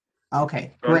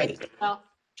 Okay, great. Well,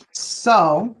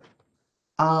 So,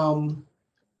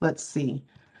 let's see.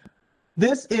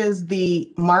 This is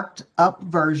the marked up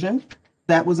version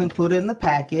that was included in the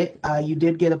packet. You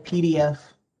did get a PDF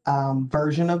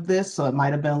version of this, so it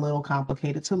might have been a little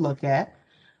complicated to look at.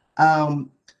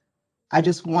 I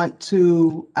just want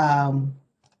to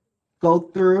go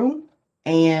through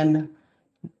and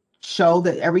show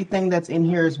that everything that's in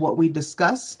here is what we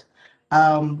discussed,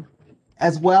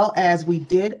 as well as we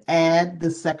did add the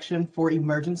section for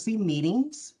emergency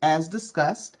meetings as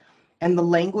discussed. And the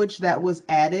language that was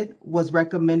added was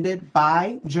recommended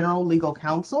by General Legal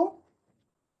Counsel.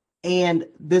 And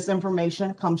this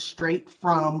information comes straight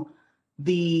from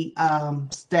the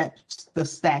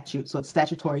statute, so it's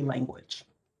statutory language.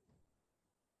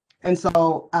 And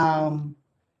so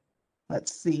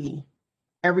let's see,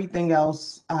 everything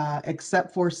else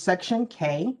except for Section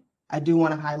K, I do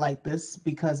want to highlight this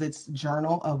because it's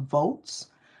Journal of Votes.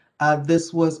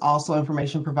 This was also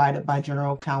information provided by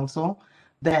General Counsel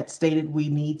that stated we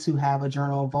need to have a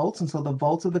journal of votes. And so the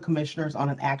votes of the commissioners on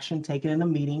an action taken in a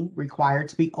meeting required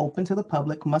to be open to the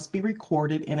public must be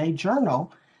recorded in a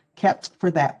journal kept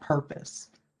for that purpose.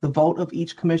 The vote of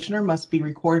each commissioner must be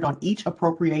recorded on each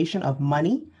appropriation of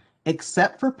money,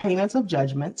 except for payments of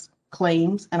judgments,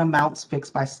 claims, and amounts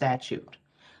fixed by statute.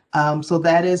 So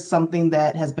that is something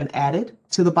that has been added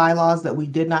to the bylaws that we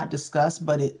did not discuss,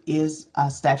 but it is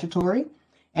statutory.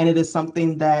 And it is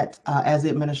something that, as the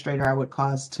administrator, I would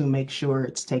cause to make sure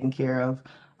it's taken care of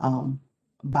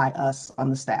by us on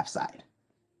the staff side.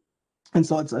 And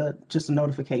so it's just a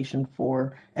notification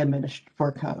for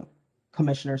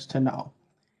commissioners to know.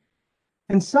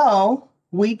 And so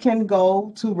we can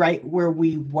go to right where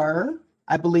we were.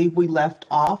 I believe we left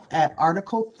off at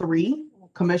Article 3,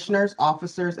 Commissioners,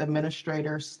 Officers,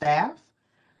 Administrators, Staff.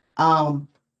 And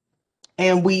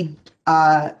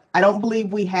I don't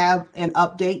believe we have an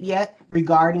update yet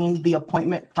regarding the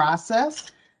appointment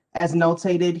process. As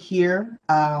notated here,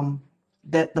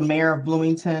 that the mayor of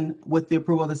Bloomington, with the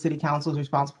approval of the city council, is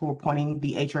responsible for appointing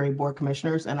the HRA board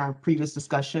commissioners. And our previous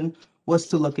discussion was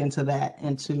to look into that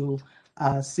and to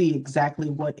see exactly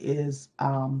what is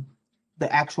the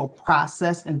actual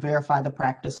process and verify the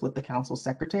practice with the council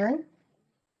secretary.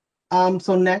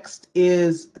 So next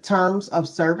is terms of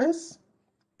service.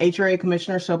 HRA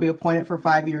commissioners shall be appointed for a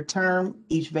 5-year term.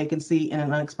 Each vacancy in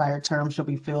an unexpired term shall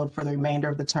be filled for the remainder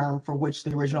of the term for which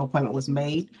the original appointment was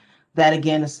made. That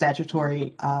again is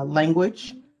statutory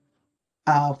language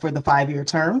for the 5-year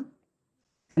term.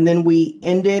 And then we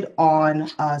ended on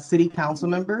city council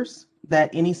members, that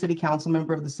any city council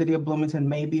member of the city of Bloomington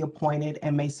may be appointed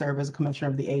and may serve as a commissioner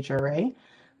of the HRA.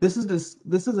 This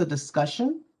is a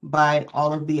discussion by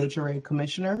all of the HRA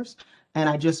commissioners. And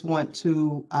I just want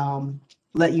to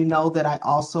let you know that I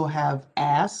also have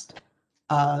asked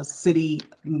the city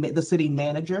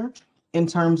manager in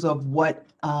terms of what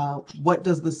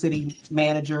does the city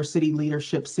manager, city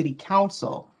leadership, city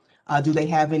council, do they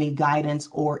have any guidance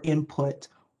or input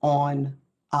on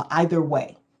either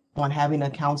way, on having a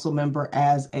council member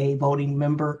as a voting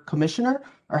member commissioner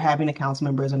or having a council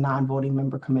member as a non-voting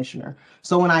member commissioner.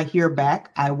 So when I hear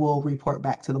back, I will report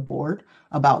back to the board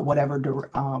about whatever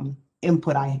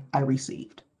input I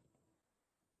received.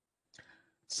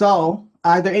 So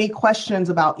are there any questions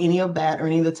about any of that or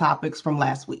any of the topics from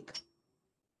last week?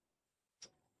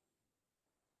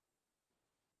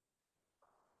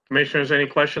 Commissioners, any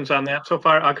questions on that so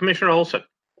far? Commissioner Olson.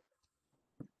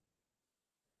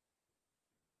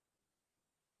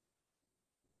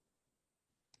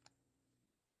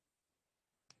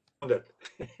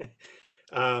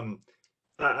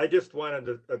 I just wanted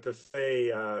to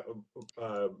say,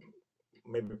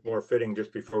 maybe more fitting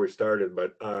just before we started,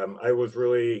 but I was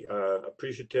really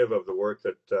appreciative of the work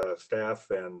that staff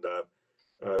and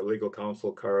legal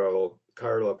counsel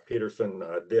Carla Peterson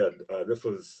did. This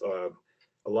was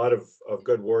a lot of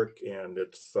good work, and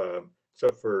it's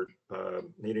except for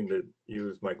needing to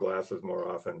use my glasses more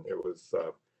often, it was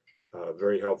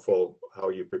very helpful how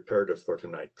you prepared us for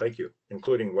tonight. Thank you,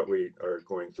 including what we are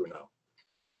going through now.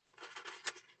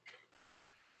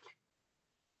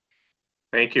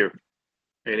 Thank you.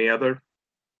 Any other?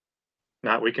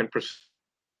 Not, we can proceed.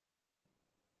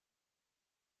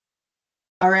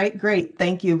 All right, great.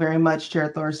 Thank you very much,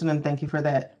 Chair Thorson, and thank you for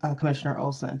that, Commissioner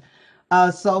Olson.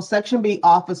 So Section B,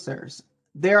 officers.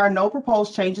 There are no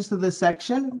proposed changes to this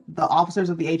section. The officers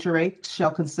of the HRA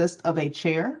shall consist of a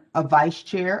chair, a vice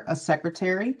chair, a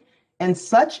secretary, and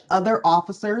such other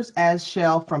officers as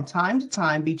shall from time to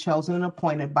time be chosen and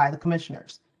appointed by the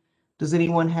commissioners. Does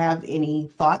anyone have any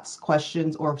thoughts,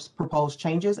 questions, or proposed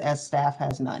changes, as staff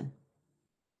has none?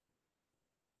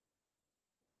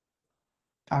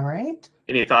 All right.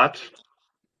 Any thoughts?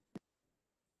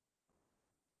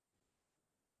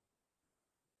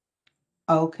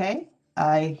 Okay,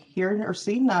 I hear or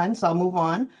see none, so I'll move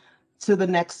on to the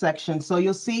next section. So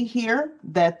you'll see here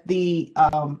that the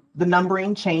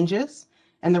numbering changes,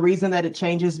 and the reason that it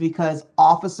changes because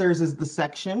officers is the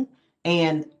section,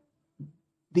 and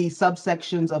the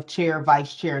subsections of chair,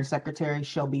 vice chair, and secretary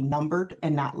shall be numbered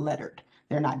and not lettered.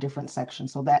 They're not different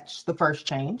sections, so that's the first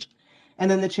change. And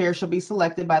then the chair shall be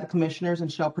selected by the commissioners and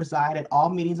shall preside at all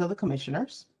meetings of the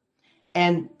commissioners.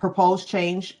 And proposed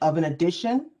change of an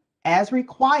addition, as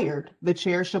required, the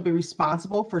chair shall be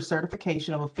responsible for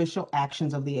certification of official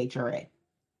actions of the HRA.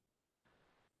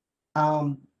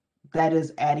 That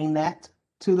is adding that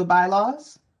to the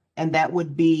bylaws, and that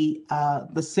would be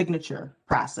the signature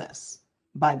process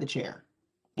by the chair.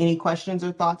 Any questions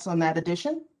or thoughts on that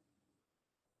addition?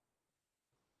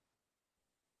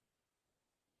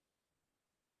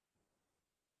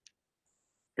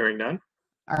 Hearing none.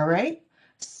 All right.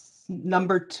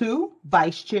 Number 2,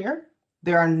 vice chair.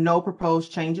 There are no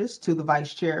proposed changes to the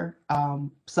vice chair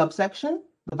subsection.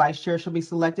 The vice chair shall be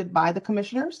selected by the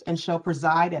commissioners and shall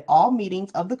preside at all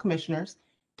meetings of the commissioners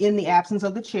in the absence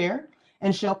of the chair,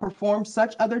 and shall perform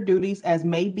such other duties as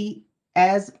may be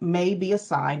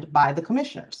assigned by the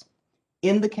commissioners.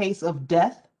 In the case of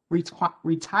death,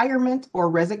 retirement,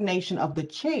 or resignation of the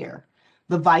chair,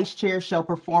 the vice chair shall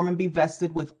perform and be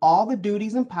vested with all the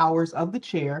duties and powers of the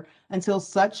chair until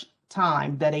such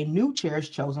time that a new chair is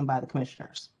chosen by the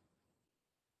commissioners.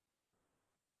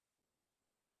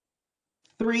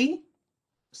 3,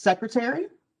 secretary.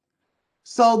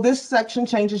 So this section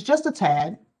changes just a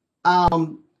tad.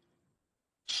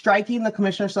 Striking the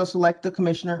commissioner shall select the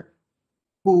commissioner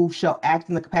who shall act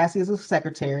in the capacity as a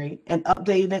secretary, and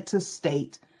updating it to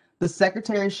state the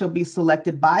secretary shall be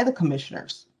selected by the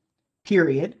commissioners,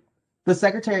 period. The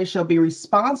secretary shall be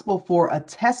responsible for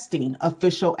attesting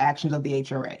official actions of the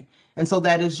HRA. And so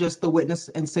that is just the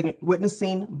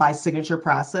witnessing by signature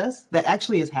process that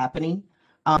actually is happening.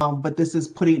 But this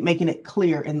is making it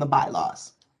clear in the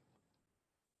bylaws.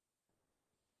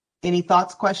 Any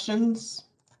thoughts, questions?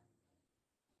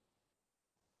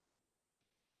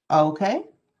 Okay.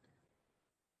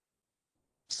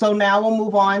 So now we'll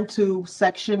move on to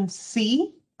section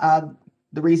C.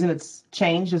 The reason it's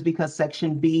changed is because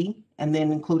section B and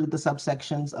then included the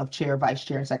subsections of chair, vice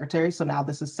chair, and secretary. So now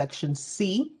this is section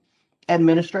C,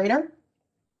 administrator.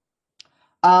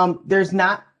 There's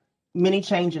not many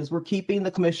changes. We're keeping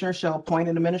the commissioner shall appoint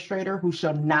an administrator who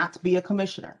shall not be a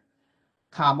commissioner,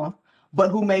 comma, but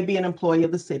who may be an employee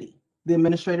of the city. The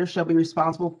administrator shall be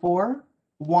responsible for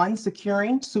 1,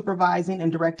 securing, supervising,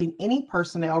 and directing any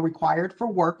personnel required for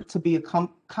work to be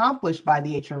accomplished by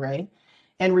the HRA,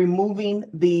 and removing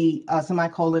the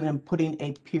semicolon and putting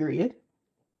a period.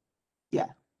 Yeah,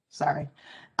 sorry.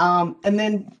 And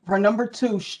then for number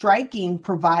 2, striking,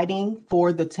 providing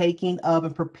for the taking of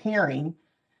and preparing,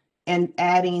 and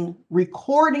adding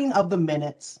recording of the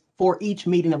minutes for each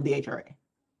meeting of the HRA.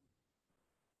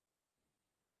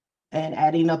 And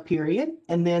adding a period.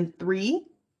 And then 3,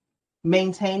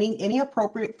 maintaining any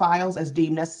appropriate files as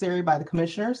deemed necessary by the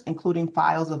commissioners, including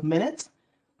files of minutes,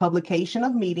 publication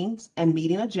of meetings, and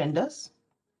meeting agendas.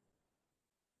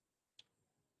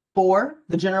 4,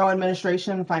 the general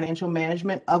administration and financial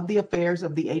management of the affairs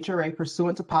of the HRA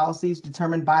pursuant to policies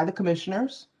determined by the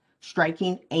commissioners,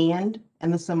 striking and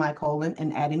the semicolon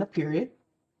and adding a period.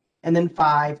 And then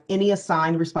 5, any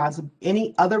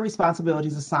other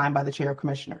responsibilities assigned by the chair of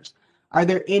commissioners. Are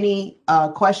there any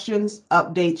questions,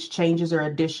 updates, changes, or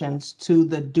additions to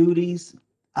the duties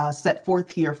set forth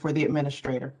here for the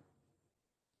administrator?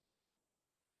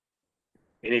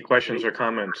 Any questions or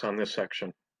comments on this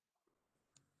section?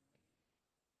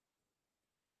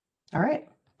 All right.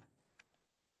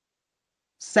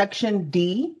 Section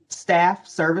D, staff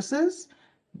services.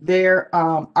 There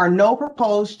are no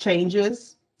proposed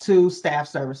changes to staff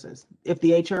services. If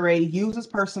the HRA uses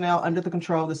personnel under the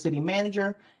control of the city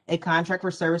manager, a contract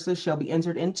for services shall be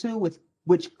entered into with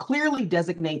which clearly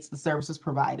designates the services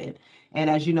provided. And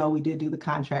as you know, we did do the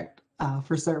contract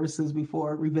for services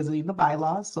before revisiting the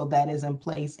bylaws. So that is in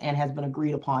place and has been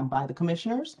agreed upon by the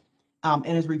commissioners and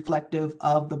is reflective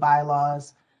of the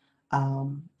bylaws.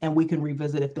 And we can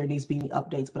revisit if there needs to be any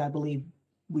updates, but I believe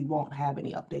we won't have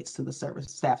any updates to the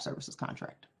staff services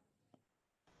contract.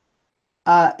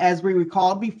 As we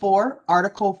recalled before,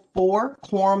 Article 4,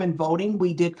 quorum and voting,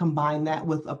 we did combine that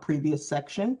with a previous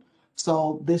section.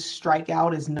 So this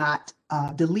strikeout is not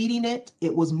deleting it,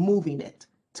 it was moving it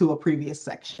to a previous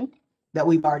section that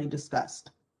we've already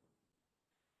discussed.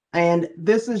 And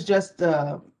this is just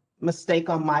a mistake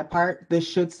on my part. This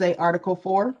should say Article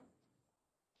 4.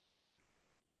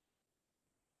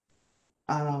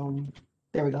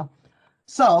 There we go.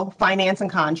 So finance and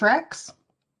contracts.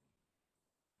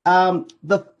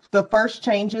 The first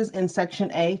changes in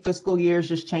section A, fiscal year, is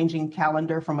just changing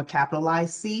calendar from a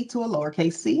capitalized C to a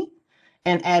lowercase c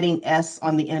and adding S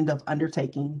on the end of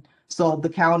undertaking. So the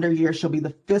calendar year shall be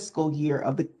the fiscal year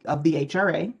of the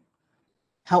HRA.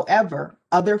 However,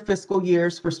 other fiscal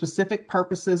years for specific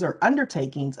purposes or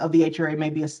undertakings of the HRA may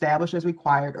be established as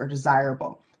required or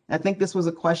desirable. I think this was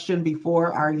a question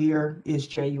before. Our year is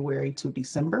January to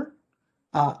December,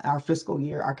 our fiscal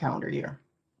year, our calendar year.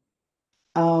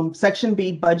 Section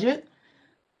B, budget.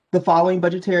 The following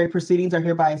budgetary proceedings are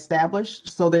hereby established.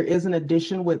 So there is an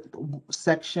addition with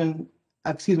subsection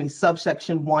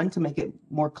 1 to make it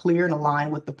more clear and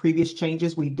align with the previous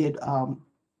changes we did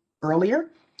earlier.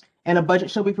 And a budget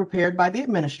shall be prepared by the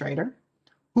administrator,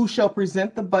 who shall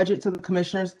present the budget to the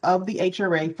commissioners of the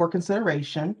HRA for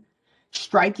consideration.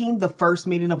 striking the first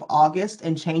meeting of August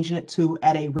and changing it to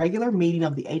at a regular meeting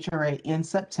of the HRA in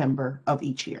September of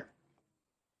each year.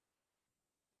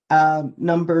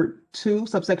 Number 2,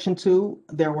 subsection 2,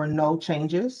 there were no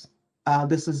changes.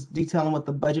 This is detailing what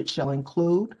the budget shall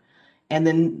include. And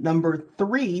then number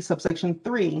 3, subsection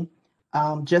 3,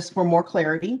 just for more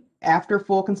clarity, after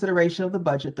full consideration of the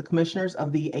budget, the commissioners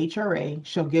of the HRA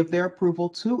shall give their approval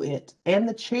to it, and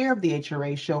the chair of the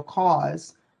HRA shall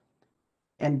cause,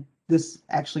 and this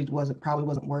actually probably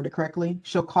wasn't worded correctly,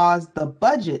 shall cause the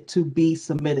budget to be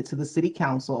submitted to the city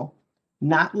council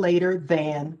not later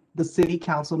than the city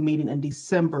council meeting in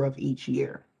December of each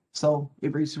year. So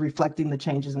it is reflecting the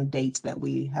changes in dates that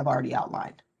we have already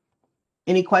outlined.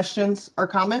 Any questions or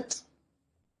comments?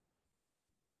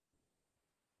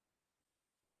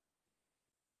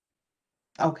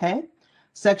 Okay.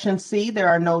 Section C, there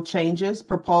are no changes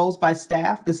proposed by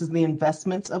staff. This is the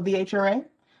investments of the HRA.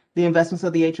 The investments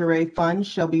of the HRA fund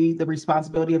shall be the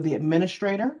responsibility of the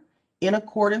administrator in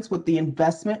accordance with the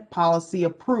investment policy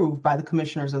approved by the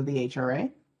commissioners of the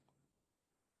HRA.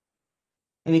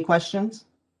 Any questions?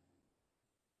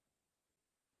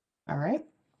 All right.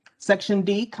 Section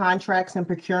D, contracts and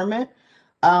procurement.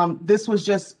 This was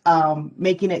just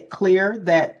making it clear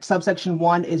that subsection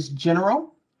 1 is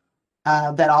general,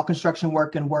 that all construction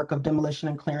work and work of demolition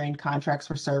and clearing contracts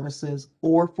for services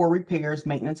or for repairs,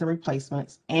 maintenance, and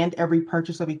replacements, and every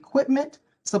purchase of equipment,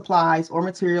 supplies, or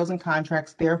materials and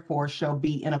contracts, therefore, shall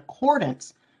be in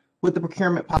accordance with the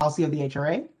procurement policy of the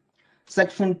HRA.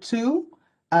 Section 2,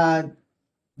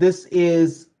 this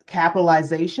is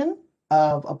capitalization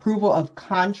of approval of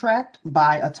contract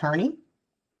by attorney.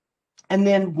 And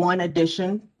then one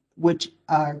addition, which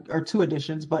or 2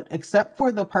 additions, but except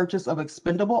for the purchase of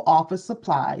expendable office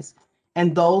supplies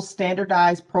and those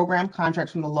standardized program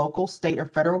contracts from the local, state, or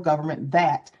federal government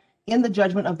that, in the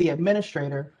judgment of the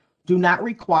administrator, do not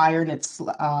require, and it's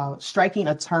striking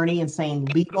attorney and saying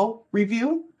legal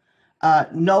review.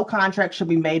 No contract shall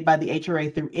be made by the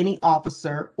HRA through any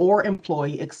officer or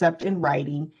employee except in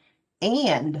writing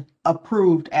and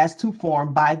approved as to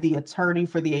form by the attorney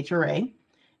for the HRA.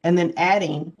 And then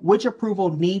adding, which approval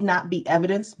need not be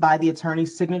evidenced by the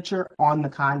attorney's signature on the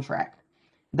contract.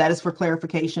 That is for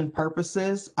clarification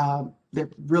purposes. There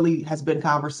really has been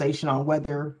conversation on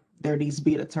whether there needs to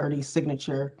be an attorney's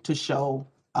signature to show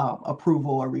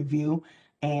approval or review.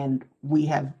 And we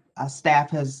have,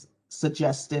 staff has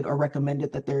suggested or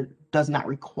recommended that there does not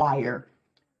require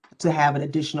to have an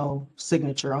additional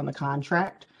signature on the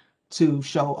contract to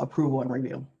show approval and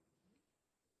review.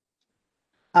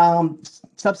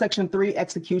 Subsection 3,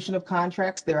 execution of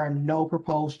contracts. There are no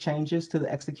proposed changes to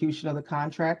the execution of the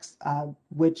contracts,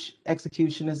 which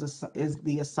execution is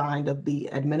the assigned of the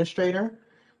administrator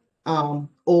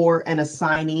or an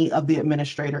assignee of the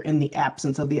administrator in the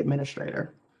absence of the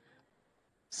administrator.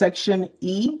 Section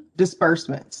E,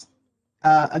 disbursements.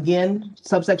 Again,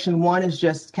 subsection 1 is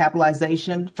just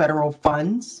capitalization, federal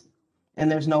funds,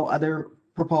 and there's no other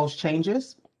proposed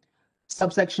changes.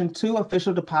 Subsection 2,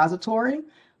 official depository,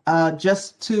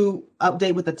 just to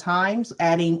update with the times,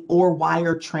 adding or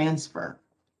wire transfer.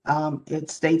 It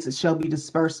states it shall be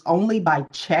dispersed only by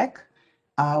check,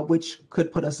 which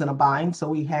could put us in a bind. So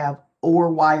we have or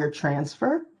wire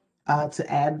transfer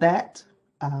to add that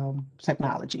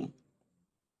technology.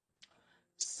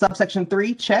 Subsection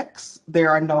 3, checks. There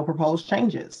are no proposed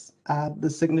changes. The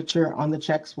signature on the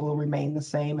checks will remain the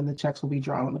same and the checks will be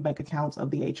drawn on the bank accounts of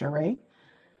the HRA.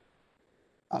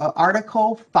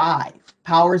 Article 5,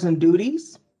 powers and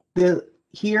duties.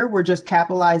 Here we're just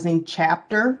capitalizing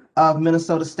chapter of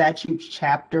Minnesota Statutes,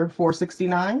 chapter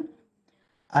 469.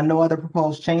 No other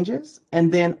proposed changes.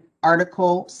 And then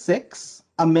Article 6,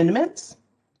 amendments,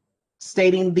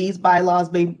 stating these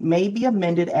bylaws may be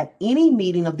amended at any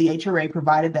meeting of the HRA,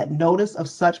 provided that notice of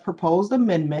such proposed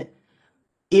amendment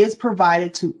is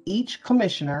provided to each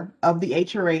commissioner of the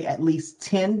HRA at least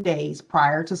 10 days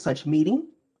prior to such meeting.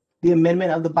 The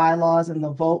amendment of the bylaws and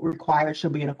the vote required shall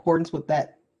be in accordance with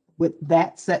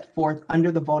that set forth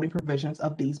under the voting provisions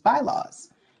of these bylaws.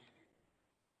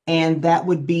 And that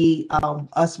would be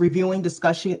us reviewing,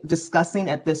 discussing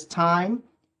at this time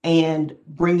and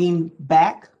bringing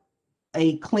back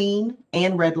a clean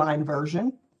and red line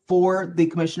version for the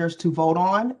commissioners to vote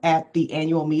on at the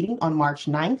annual meeting on March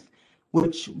 9th,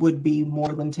 which would be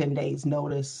more than 10 days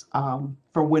notice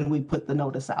for when we put the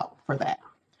notice out for that.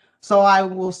 So I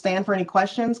will stand for any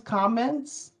questions,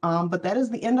 comments, but that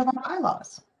is the end of our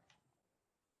bylaws.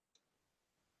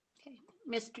 Okay.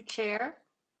 Mr. Chair.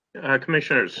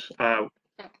 Commissioners, Yeah,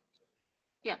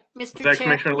 Mr. is that Chair.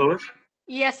 Commissioner Lewis?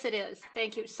 Yes, it is.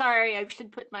 Thank you. Sorry, I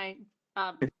should put my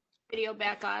video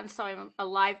back on, so I'm a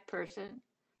live person.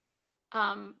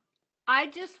 I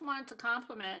just want to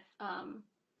compliment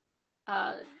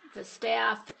the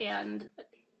staff and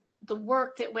the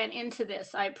work that went into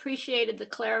this. I appreciated the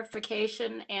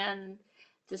clarification and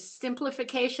the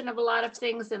simplification of a lot of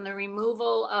things and the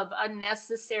removal of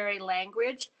unnecessary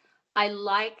language. I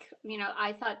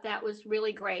thought that was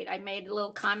really great. I made a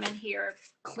little comment here,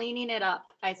 cleaning it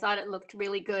up. I thought it looked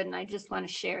really good, and I just want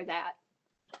to share that.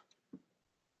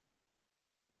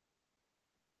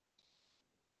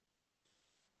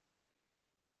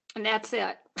 And that's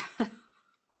it.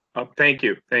 Oh, thank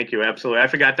you. Thank you. Absolutely. I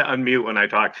forgot to unmute when I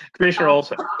talked. Commissioner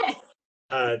Olson.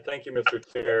 Thank you, Mr.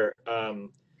 Chair.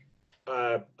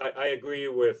 I agree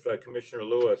with Commissioner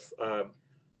Lewis.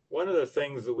 One of the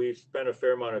things that we spent a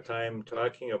fair amount of time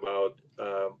talking about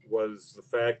was the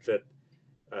fact that,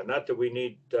 not that we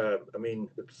need, I mean,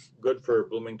 it's good for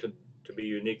Bloomington to be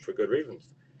unique for good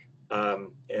reasons.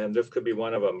 And this could be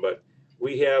one of them, but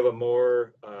we have a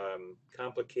more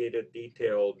complicated,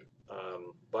 detailed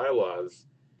bylaws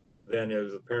than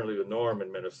is apparently the norm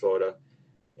in Minnesota.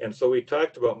 And so we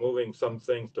talked about moving some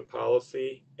things to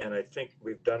policy, and I think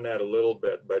we've done that a little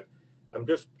bit, but I'm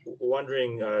just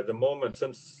wondering the moment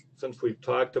since we've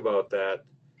talked about that,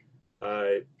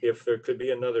 if there could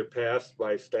be another pass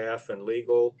by staff and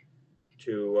legal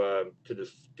to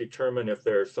just determine if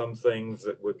there are some things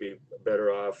that would be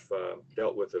better off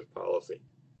dealt with as policy.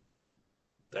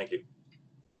 Thank you.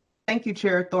 Thank you,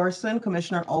 Chair Thorson.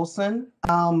 Commissioner Olson.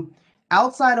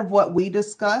 Outside of what we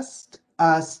discussed,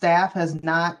 staff has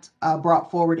not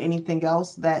brought forward anything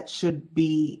else that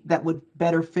would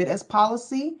better fit as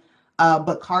policy.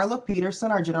 But Carla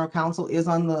Peterson, our General Counsel, is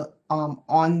on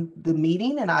the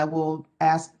meeting, and I will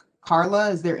ask Carla,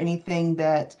 is there anything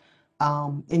that,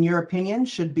 in your opinion,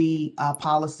 should be a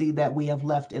policy that we have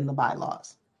left in the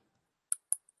bylaws?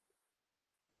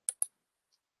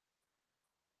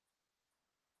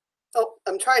 Oh,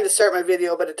 I'm trying to start my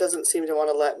video, but it doesn't seem to want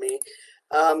to let me.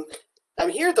 I'm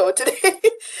here though today.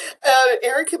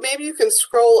 Erica, maybe you can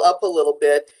scroll up a little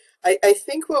bit. I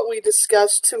think what we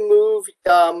discussed to move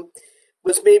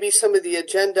was maybe some of the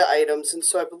agenda items. And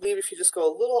so I believe if you just go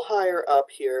a little higher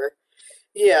up here.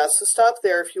 Yeah, so stop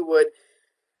there if you would.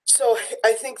 So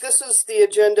I think this is the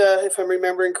agenda, if I'm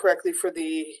remembering correctly, for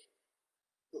the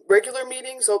regular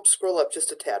meetings. Oh, scroll up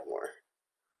just a tad more.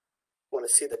 Want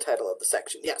to see the title of the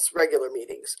section. Yes, regular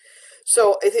meetings.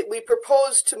 So I think we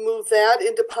propose to move that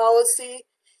into policy.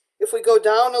 If we go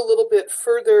down a little bit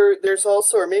further, there's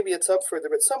also, or maybe it's up further,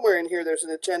 but somewhere in here there's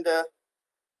an agenda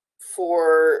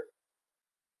for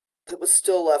that was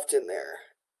still left in there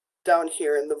down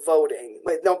here in the voting.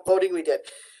 Wait, no, voting we did.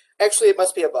 Actually, it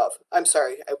must be above. I'm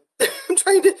sorry. I'm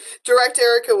trying to direct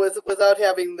Erica without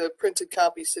having the printed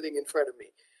copy sitting in front of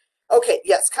me. Okay,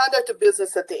 yes, conduct of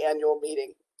business at the annual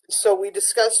meeting. So we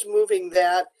discussed moving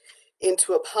that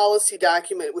into a policy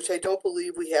document, which I don't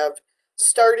believe we have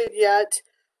started yet.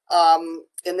 And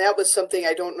that was something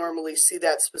I don't normally see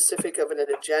that specific of an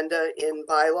agenda in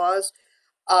bylaws.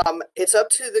 It's up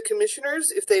to the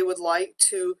commissioners if they would like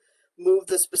to move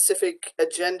the specific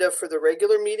agenda for the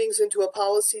regular meetings into a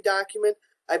policy document.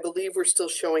 I believe we're still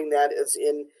showing that as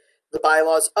in the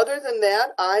bylaws. Other than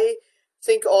that, I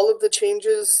think all of the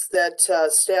changes that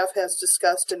staff has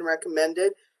discussed and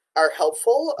recommended are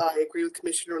helpful. I agree with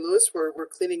Commissioner Lewis. We're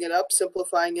cleaning it up,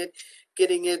 simplifying it,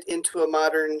 getting it into a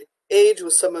modern age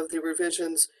with some of the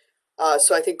revisions.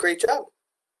 So I think great job.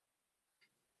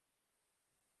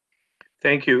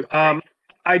 Thank you.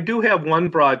 I do have one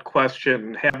broad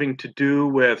question having to do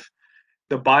with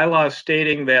the bylaws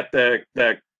stating that the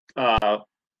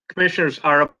commissioners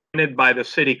are appointed by the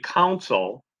city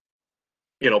council,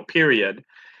 period.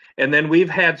 And then we've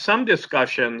had some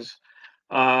discussions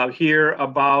here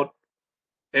about,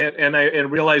 and I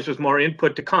realize there's more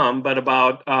input to come, but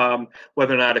about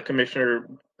whether or not a commissioner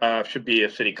should be a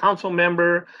city council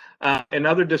member, and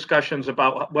other discussions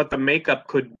about what the makeup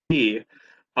could be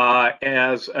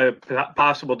as a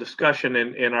possible discussion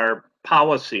in our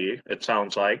policy, it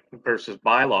sounds like, versus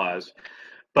bylaws.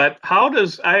 But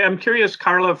I'm curious,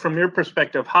 Carla, from your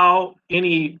perspective, how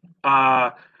anything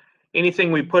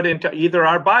we put into either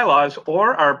our bylaws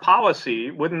or our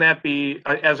policy, wouldn't that be,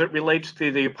 as it relates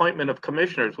to the appointment of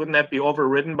commissioners, wouldn't that be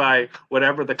overridden by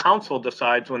whatever the council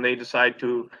decides when they decide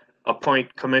to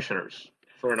appoint commissioners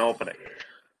for an opening?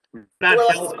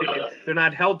 They're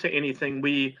not held to anything.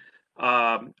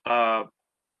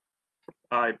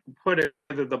 I put it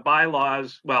into the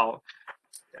bylaws, well,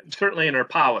 certainly in our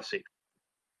policy.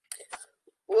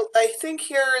 Well, I think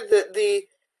here that the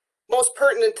most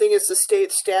pertinent thing is the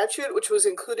state statute, which was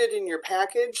included in your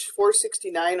package,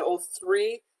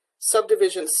 46903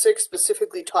 subdivision 6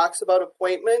 specifically talks about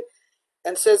appointment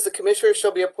and says the commissioner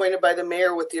shall be appointed by the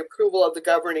mayor with the approval of the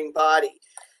governing body.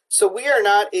 So we are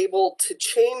not able to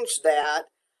change that.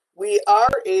 We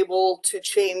are able to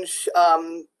change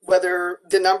whether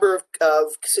the number of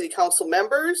city council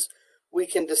members. We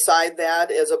can decide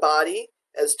that as a body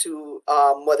as to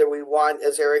whether we want,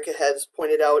 as Erica has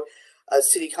pointed out, a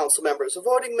city council member as a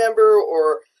voting member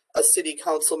or a city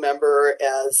council member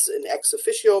as an ex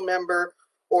officio member,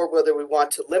 or whether we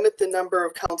want to limit the number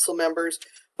of council members.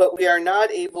 But we are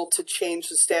not able to change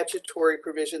the statutory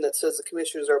provision that says the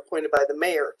commissioners are appointed by the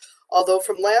mayor. Although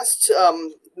from last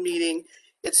meeting,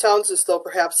 it sounds as though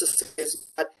perhaps the city is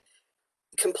not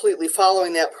completely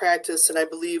following that practice. And I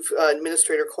believe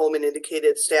Administrator Coleman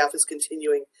indicated staff is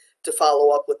continuing to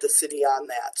follow up with the city on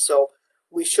that. So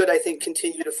we should, I think,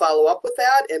 continue to follow up with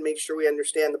that and make sure we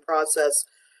understand the process.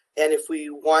 And if we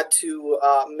want to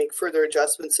make further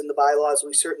adjustments in the bylaws,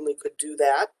 we certainly could do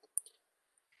that.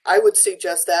 I would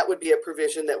suggest that would be a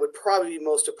provision that would probably be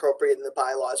most appropriate in the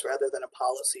bylaws rather than a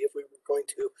policy if we were going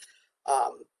to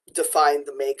define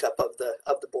the makeup of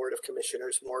the Board of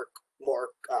Commissioners more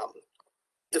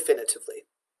definitively.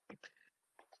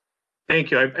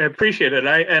 Thank you. I appreciate it.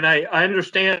 I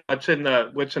understand what's in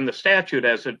the statute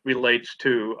as it relates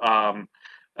to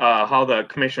how the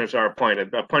commissioners are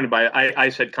appointed. Appointed by I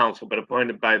said council, but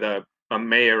appointed by the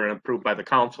mayor and approved by the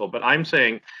council. But I'm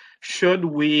saying, should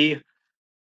we,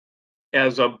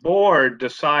 as a board,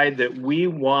 decide that we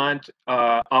want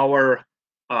our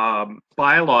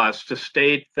bylaws to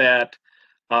state that,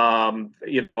 for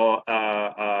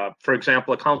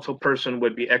example, a council person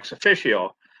would be ex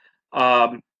officio.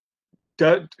 Can't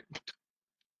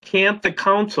the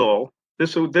council,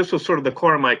 this was sort of the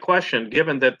core of my question,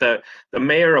 given that the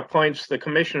mayor appoints the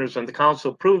commissioners and the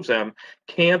council approves them,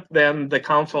 can't then the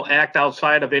council act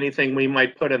outside of anything we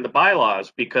might put in the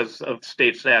bylaws because of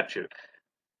state statute?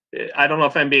 I don't know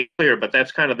if I'm being clear, but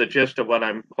that's kind of the gist of what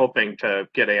I'm hoping to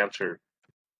get answered.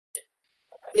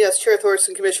 Yes, Chair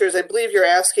Thorson, Commissioners, I believe you're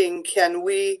asking, can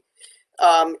we,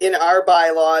 in our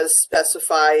bylaws,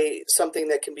 specify something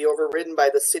that can be overridden by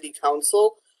the City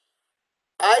Council?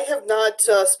 I have not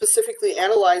specifically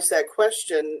analyzed that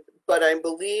question, but I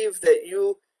believe that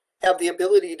you have the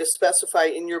ability to specify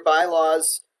in your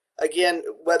bylaws, again,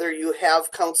 whether you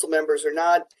have council members or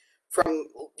not. From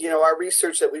our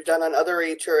research that we've done on other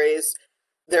HRAs,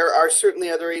 there are certainly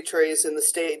other HRAs in the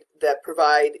state that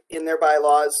provide in their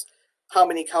bylaws how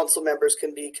many council members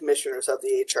can be commissioners of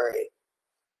the HRA.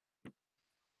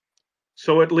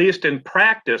 So at least in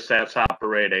practice, that's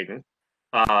operating,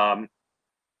 but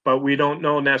we don't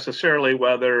know necessarily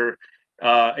whether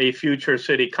a future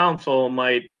city council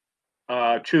might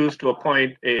choose to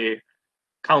appoint a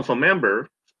council member,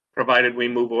 provided we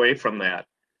move away from that.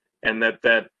 And that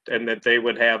they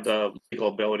would have the legal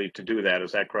ability to do that.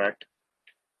 Is that correct?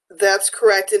 That's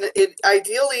correct. And it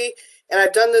ideally, and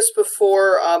I've done this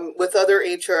before with other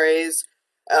HRAs,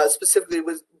 specifically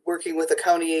with working with a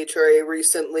county HRA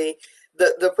recently,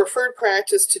 the preferred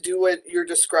practice to do what you're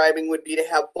describing would be to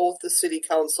have both the city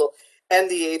council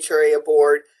and the HRA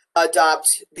board adopt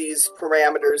these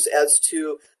parameters as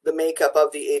to the makeup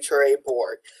of the HRA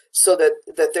board, so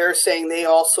that they're saying they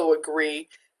also agree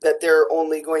that they're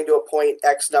only going to appoint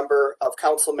X number of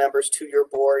council members to your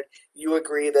board. You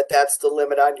agree that that's the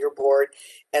limit on your board.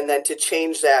 And then to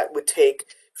change that would take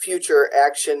future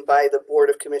action by the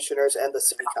Board of Commissioners and the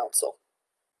City Council.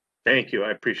 Thank you. I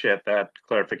appreciate that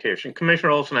clarification. Commissioner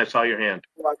Olson, I saw your hand.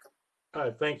 You're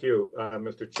welcome. Thank you,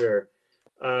 Mr. Chair.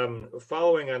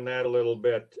 Following on that a little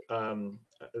bit,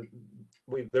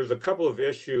 there's a couple of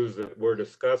issues that were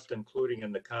discussed, including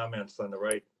in the comments on the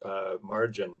right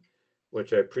margin,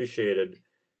 which I appreciated,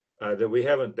 that we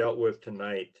haven't dealt with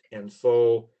tonight. And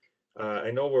so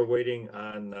I know we're waiting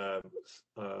on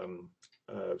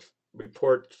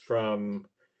reports from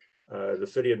the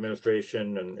city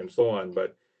administration and so on,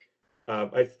 but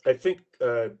I think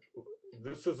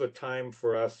this is a time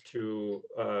for us to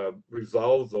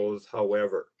resolve those,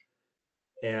 however.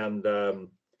 And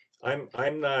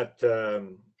I'm not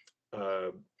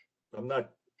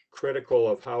critical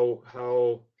of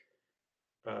how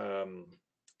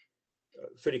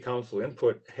city council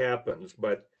input happens,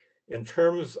 but in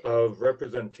terms of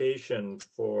representation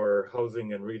for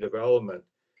housing and redevelopment,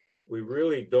 we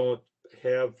really don't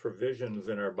have provisions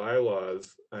in our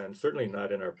bylaws, and certainly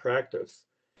not in our practice,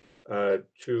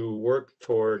 to work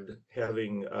toward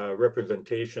having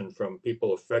representation from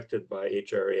people affected by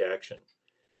HRA action.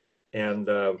 And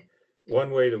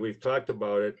one way that we've talked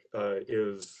about it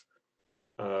is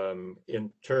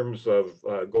in terms of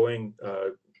going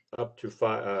up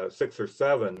to 6 or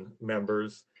 7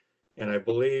 members, And I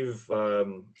believe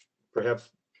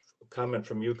perhaps a comment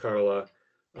from you, Carla,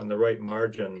 on the right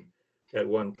margin at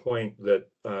one point that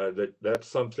that's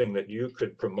something that you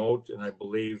could promote, and I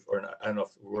believe, or not, I don't know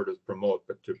if the word is promote,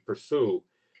 but to pursue,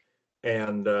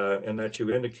 and that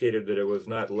you indicated that it was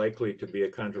not likely to be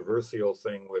a controversial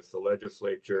thing with the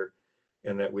legislature,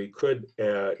 and that we could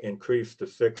increase to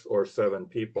 6 or 7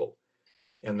 people,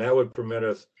 and that would permit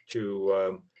us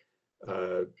to,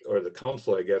 or the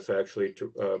council, I guess, actually,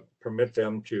 to permit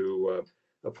them to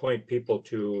appoint people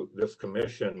to this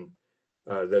commission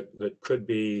that could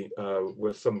be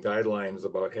with some guidelines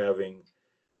about having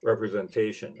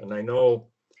representation. And I know,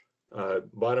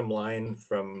 bottom line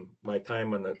from my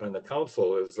time on the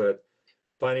council is that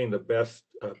finding the best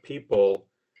people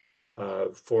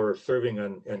for serving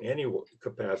in any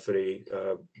capacity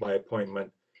by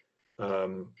appointment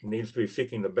needs to be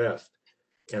seeking the best.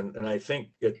 And I think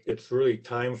it's really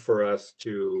time for us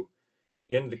to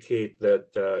indicate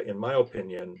that, in my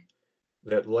opinion,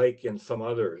 that like in some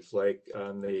others, like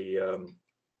on the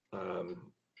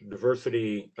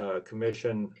diversity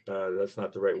commission, that's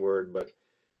not the right word, but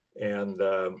and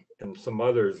some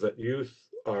others, that youth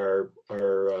are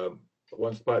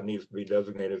one spot needs to be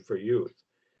designated for youth.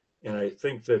 And I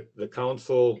think that the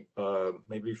council,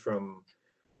 maybe from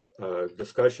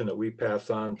discussion that we pass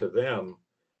on to them,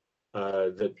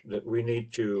 that we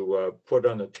need to put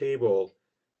on the table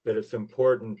that it's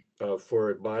important for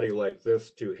a body like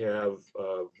this to have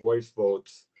voice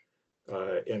votes,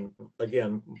 and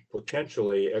again,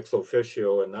 potentially ex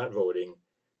officio and not voting,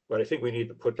 but I think we need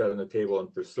to put that on the table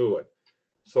and pursue it.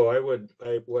 So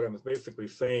what I'm basically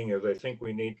saying is I think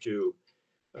we need to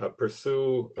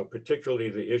pursue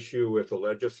particularly the issue with the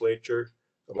legislature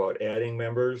about adding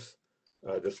members,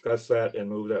 discuss that and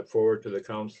move that forward to the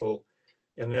council,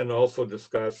 and then also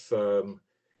discuss the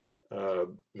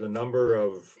number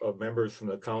of members from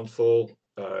the council,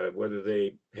 whether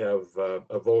they have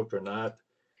a vote or not.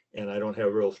 And I don't have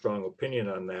a real strong opinion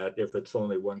on that if it's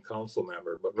only one council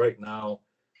member. But right now,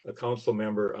 a council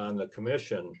member on the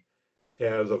commission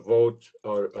has a vote,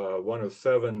 one of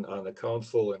 7 on the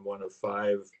council and one of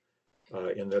 5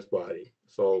 in this body.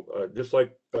 So just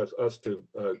like us to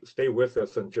stay with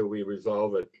us until we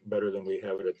resolve it better than we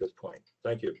have it at this point.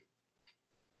 Thank you.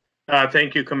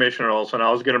 Thank you, Commissioner Olson. I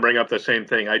was going to bring up the same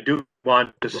thing. I do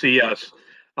want to see us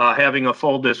having a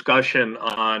full discussion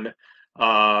on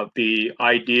the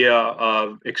idea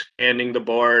of expanding the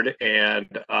board and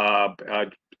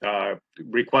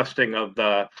requesting of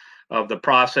the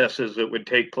processes that would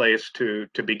take place to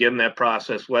begin that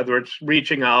process, whether it's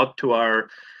reaching out to our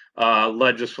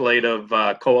legislative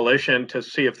coalition to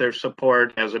see if there's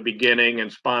support as a beginning and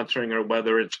sponsoring, or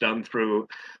whether it's done through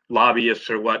lobbyists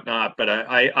or whatnot. But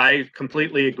I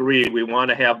completely agree. We want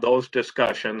to have those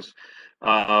discussions,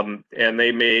 and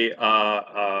they may,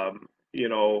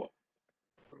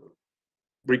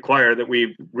 require that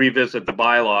we revisit the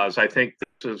bylaws. I think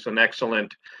this is an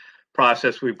excellent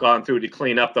process we've gone through to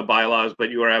clean up the bylaws, but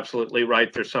you are absolutely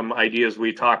right. There's some ideas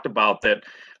we talked about that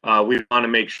we want to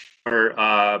make sure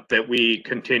that we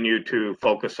continue to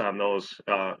focus on those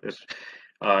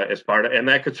as part of, and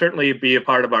that could certainly be a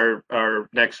part of our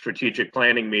next strategic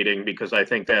planning meeting, because I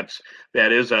think that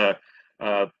is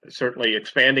certainly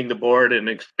expanding the board and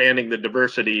expanding the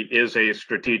diversity is a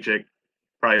strategic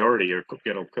priority, or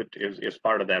is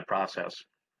part of that process.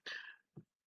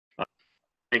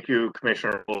 Thank you,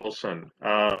 Commissioner Olson.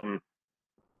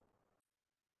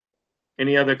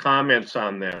 Any other comments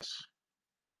on this?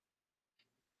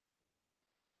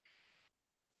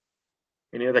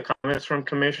 Any other comments from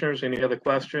commissioners? Any other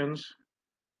questions?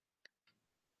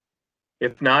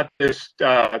 If not, this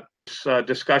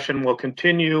discussion will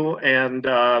continue, and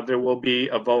there will be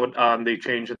a vote on the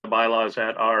change of the bylaws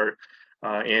at our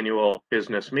annual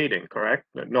business meeting, correct?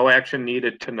 No action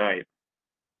needed tonight.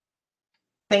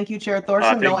 Thank you, Chair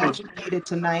Thorson. No action needed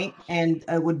tonight, and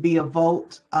it would be a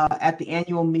vote at the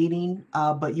annual meeting,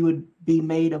 but you would be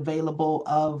made available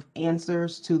of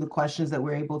answers to the questions that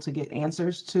we're able to get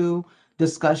answers to,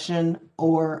 discussion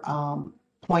or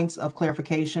points of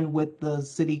clarification with the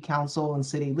city council and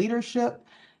city leadership,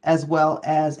 as well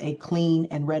as a clean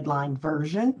and redlined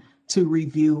version to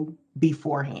review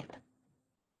beforehand.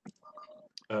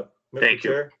 Thank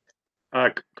you.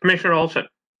 Chair? Commissioner Olson.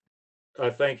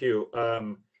 Thank you.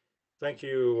 Thank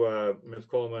you, Ms.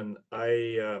 Coleman.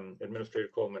 Administrator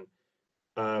Coleman.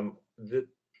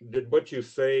 Did what you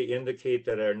say indicate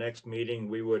that our next meeting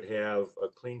we would have a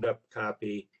cleaned up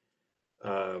copy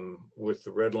with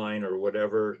the red line or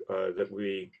whatever that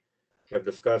we have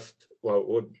discussed?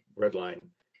 Well, red line,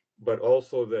 but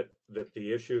also that that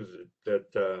the issues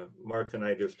that Mark and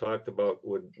I just talked about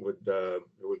would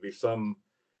be some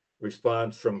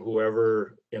response from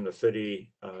whoever in the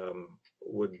city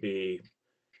would be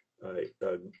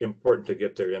important to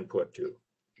get their input to.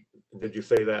 Did you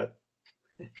say that?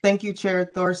 Thank you, Chair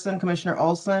Thorson, Commissioner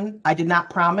Olson. I did not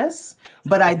promise,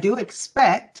 but I do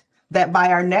expect that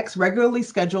by our next regularly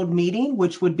scheduled meeting,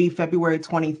 which would be February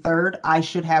 23rd, I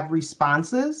should have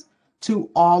responses to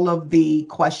all of the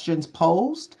questions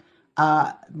posed.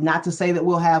 Not to say that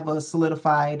we'll have a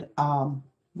solidified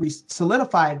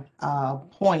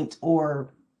point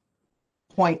or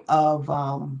point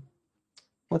of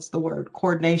what's the word,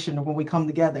 coordination when we come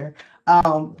together.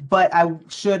 But I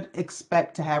should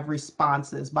expect to have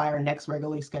responses by our next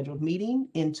regularly scheduled meeting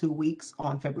in 2 weeks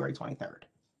on February 23rd.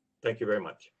 Thank you very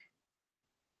much.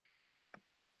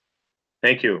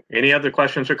 Thank you. Any other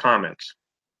questions or comments?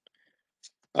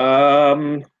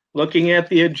 Looking at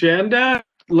the agenda,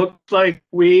 looks like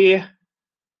we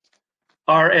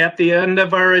are at the end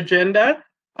of our agenda.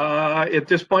 At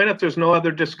this point, if there's no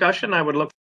other discussion, I would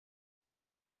look.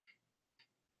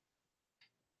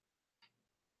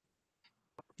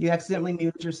 You accidentally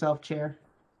muted yourself, Chair.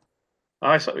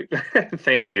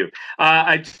 Thank you.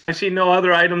 I see no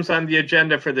other items on the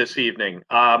agenda for this evening.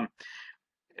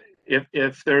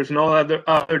 If there's no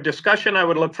other discussion, I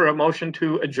would look for a motion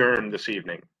to adjourn this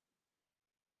evening.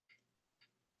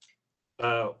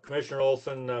 Commissioner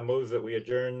Olson moves that we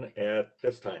adjourn at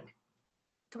this time.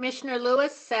 Commissioner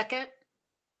Lewis, second.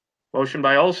 Motion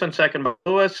by Olson, second by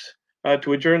Lewis,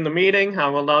 to adjourn the meeting. I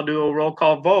will now do a roll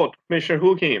call vote. Commissioner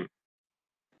Hukim.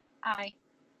 Aye.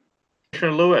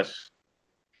 Commissioner Lewis.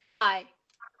 Aye.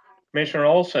 Commissioner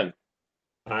Olson.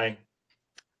 Aye.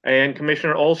 And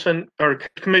Commissioner Olson, or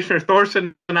Commissioner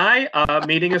Thorson and I,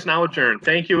 meeting is now adjourned.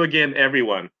 Thank you again,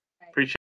 everyone. Appreciate it.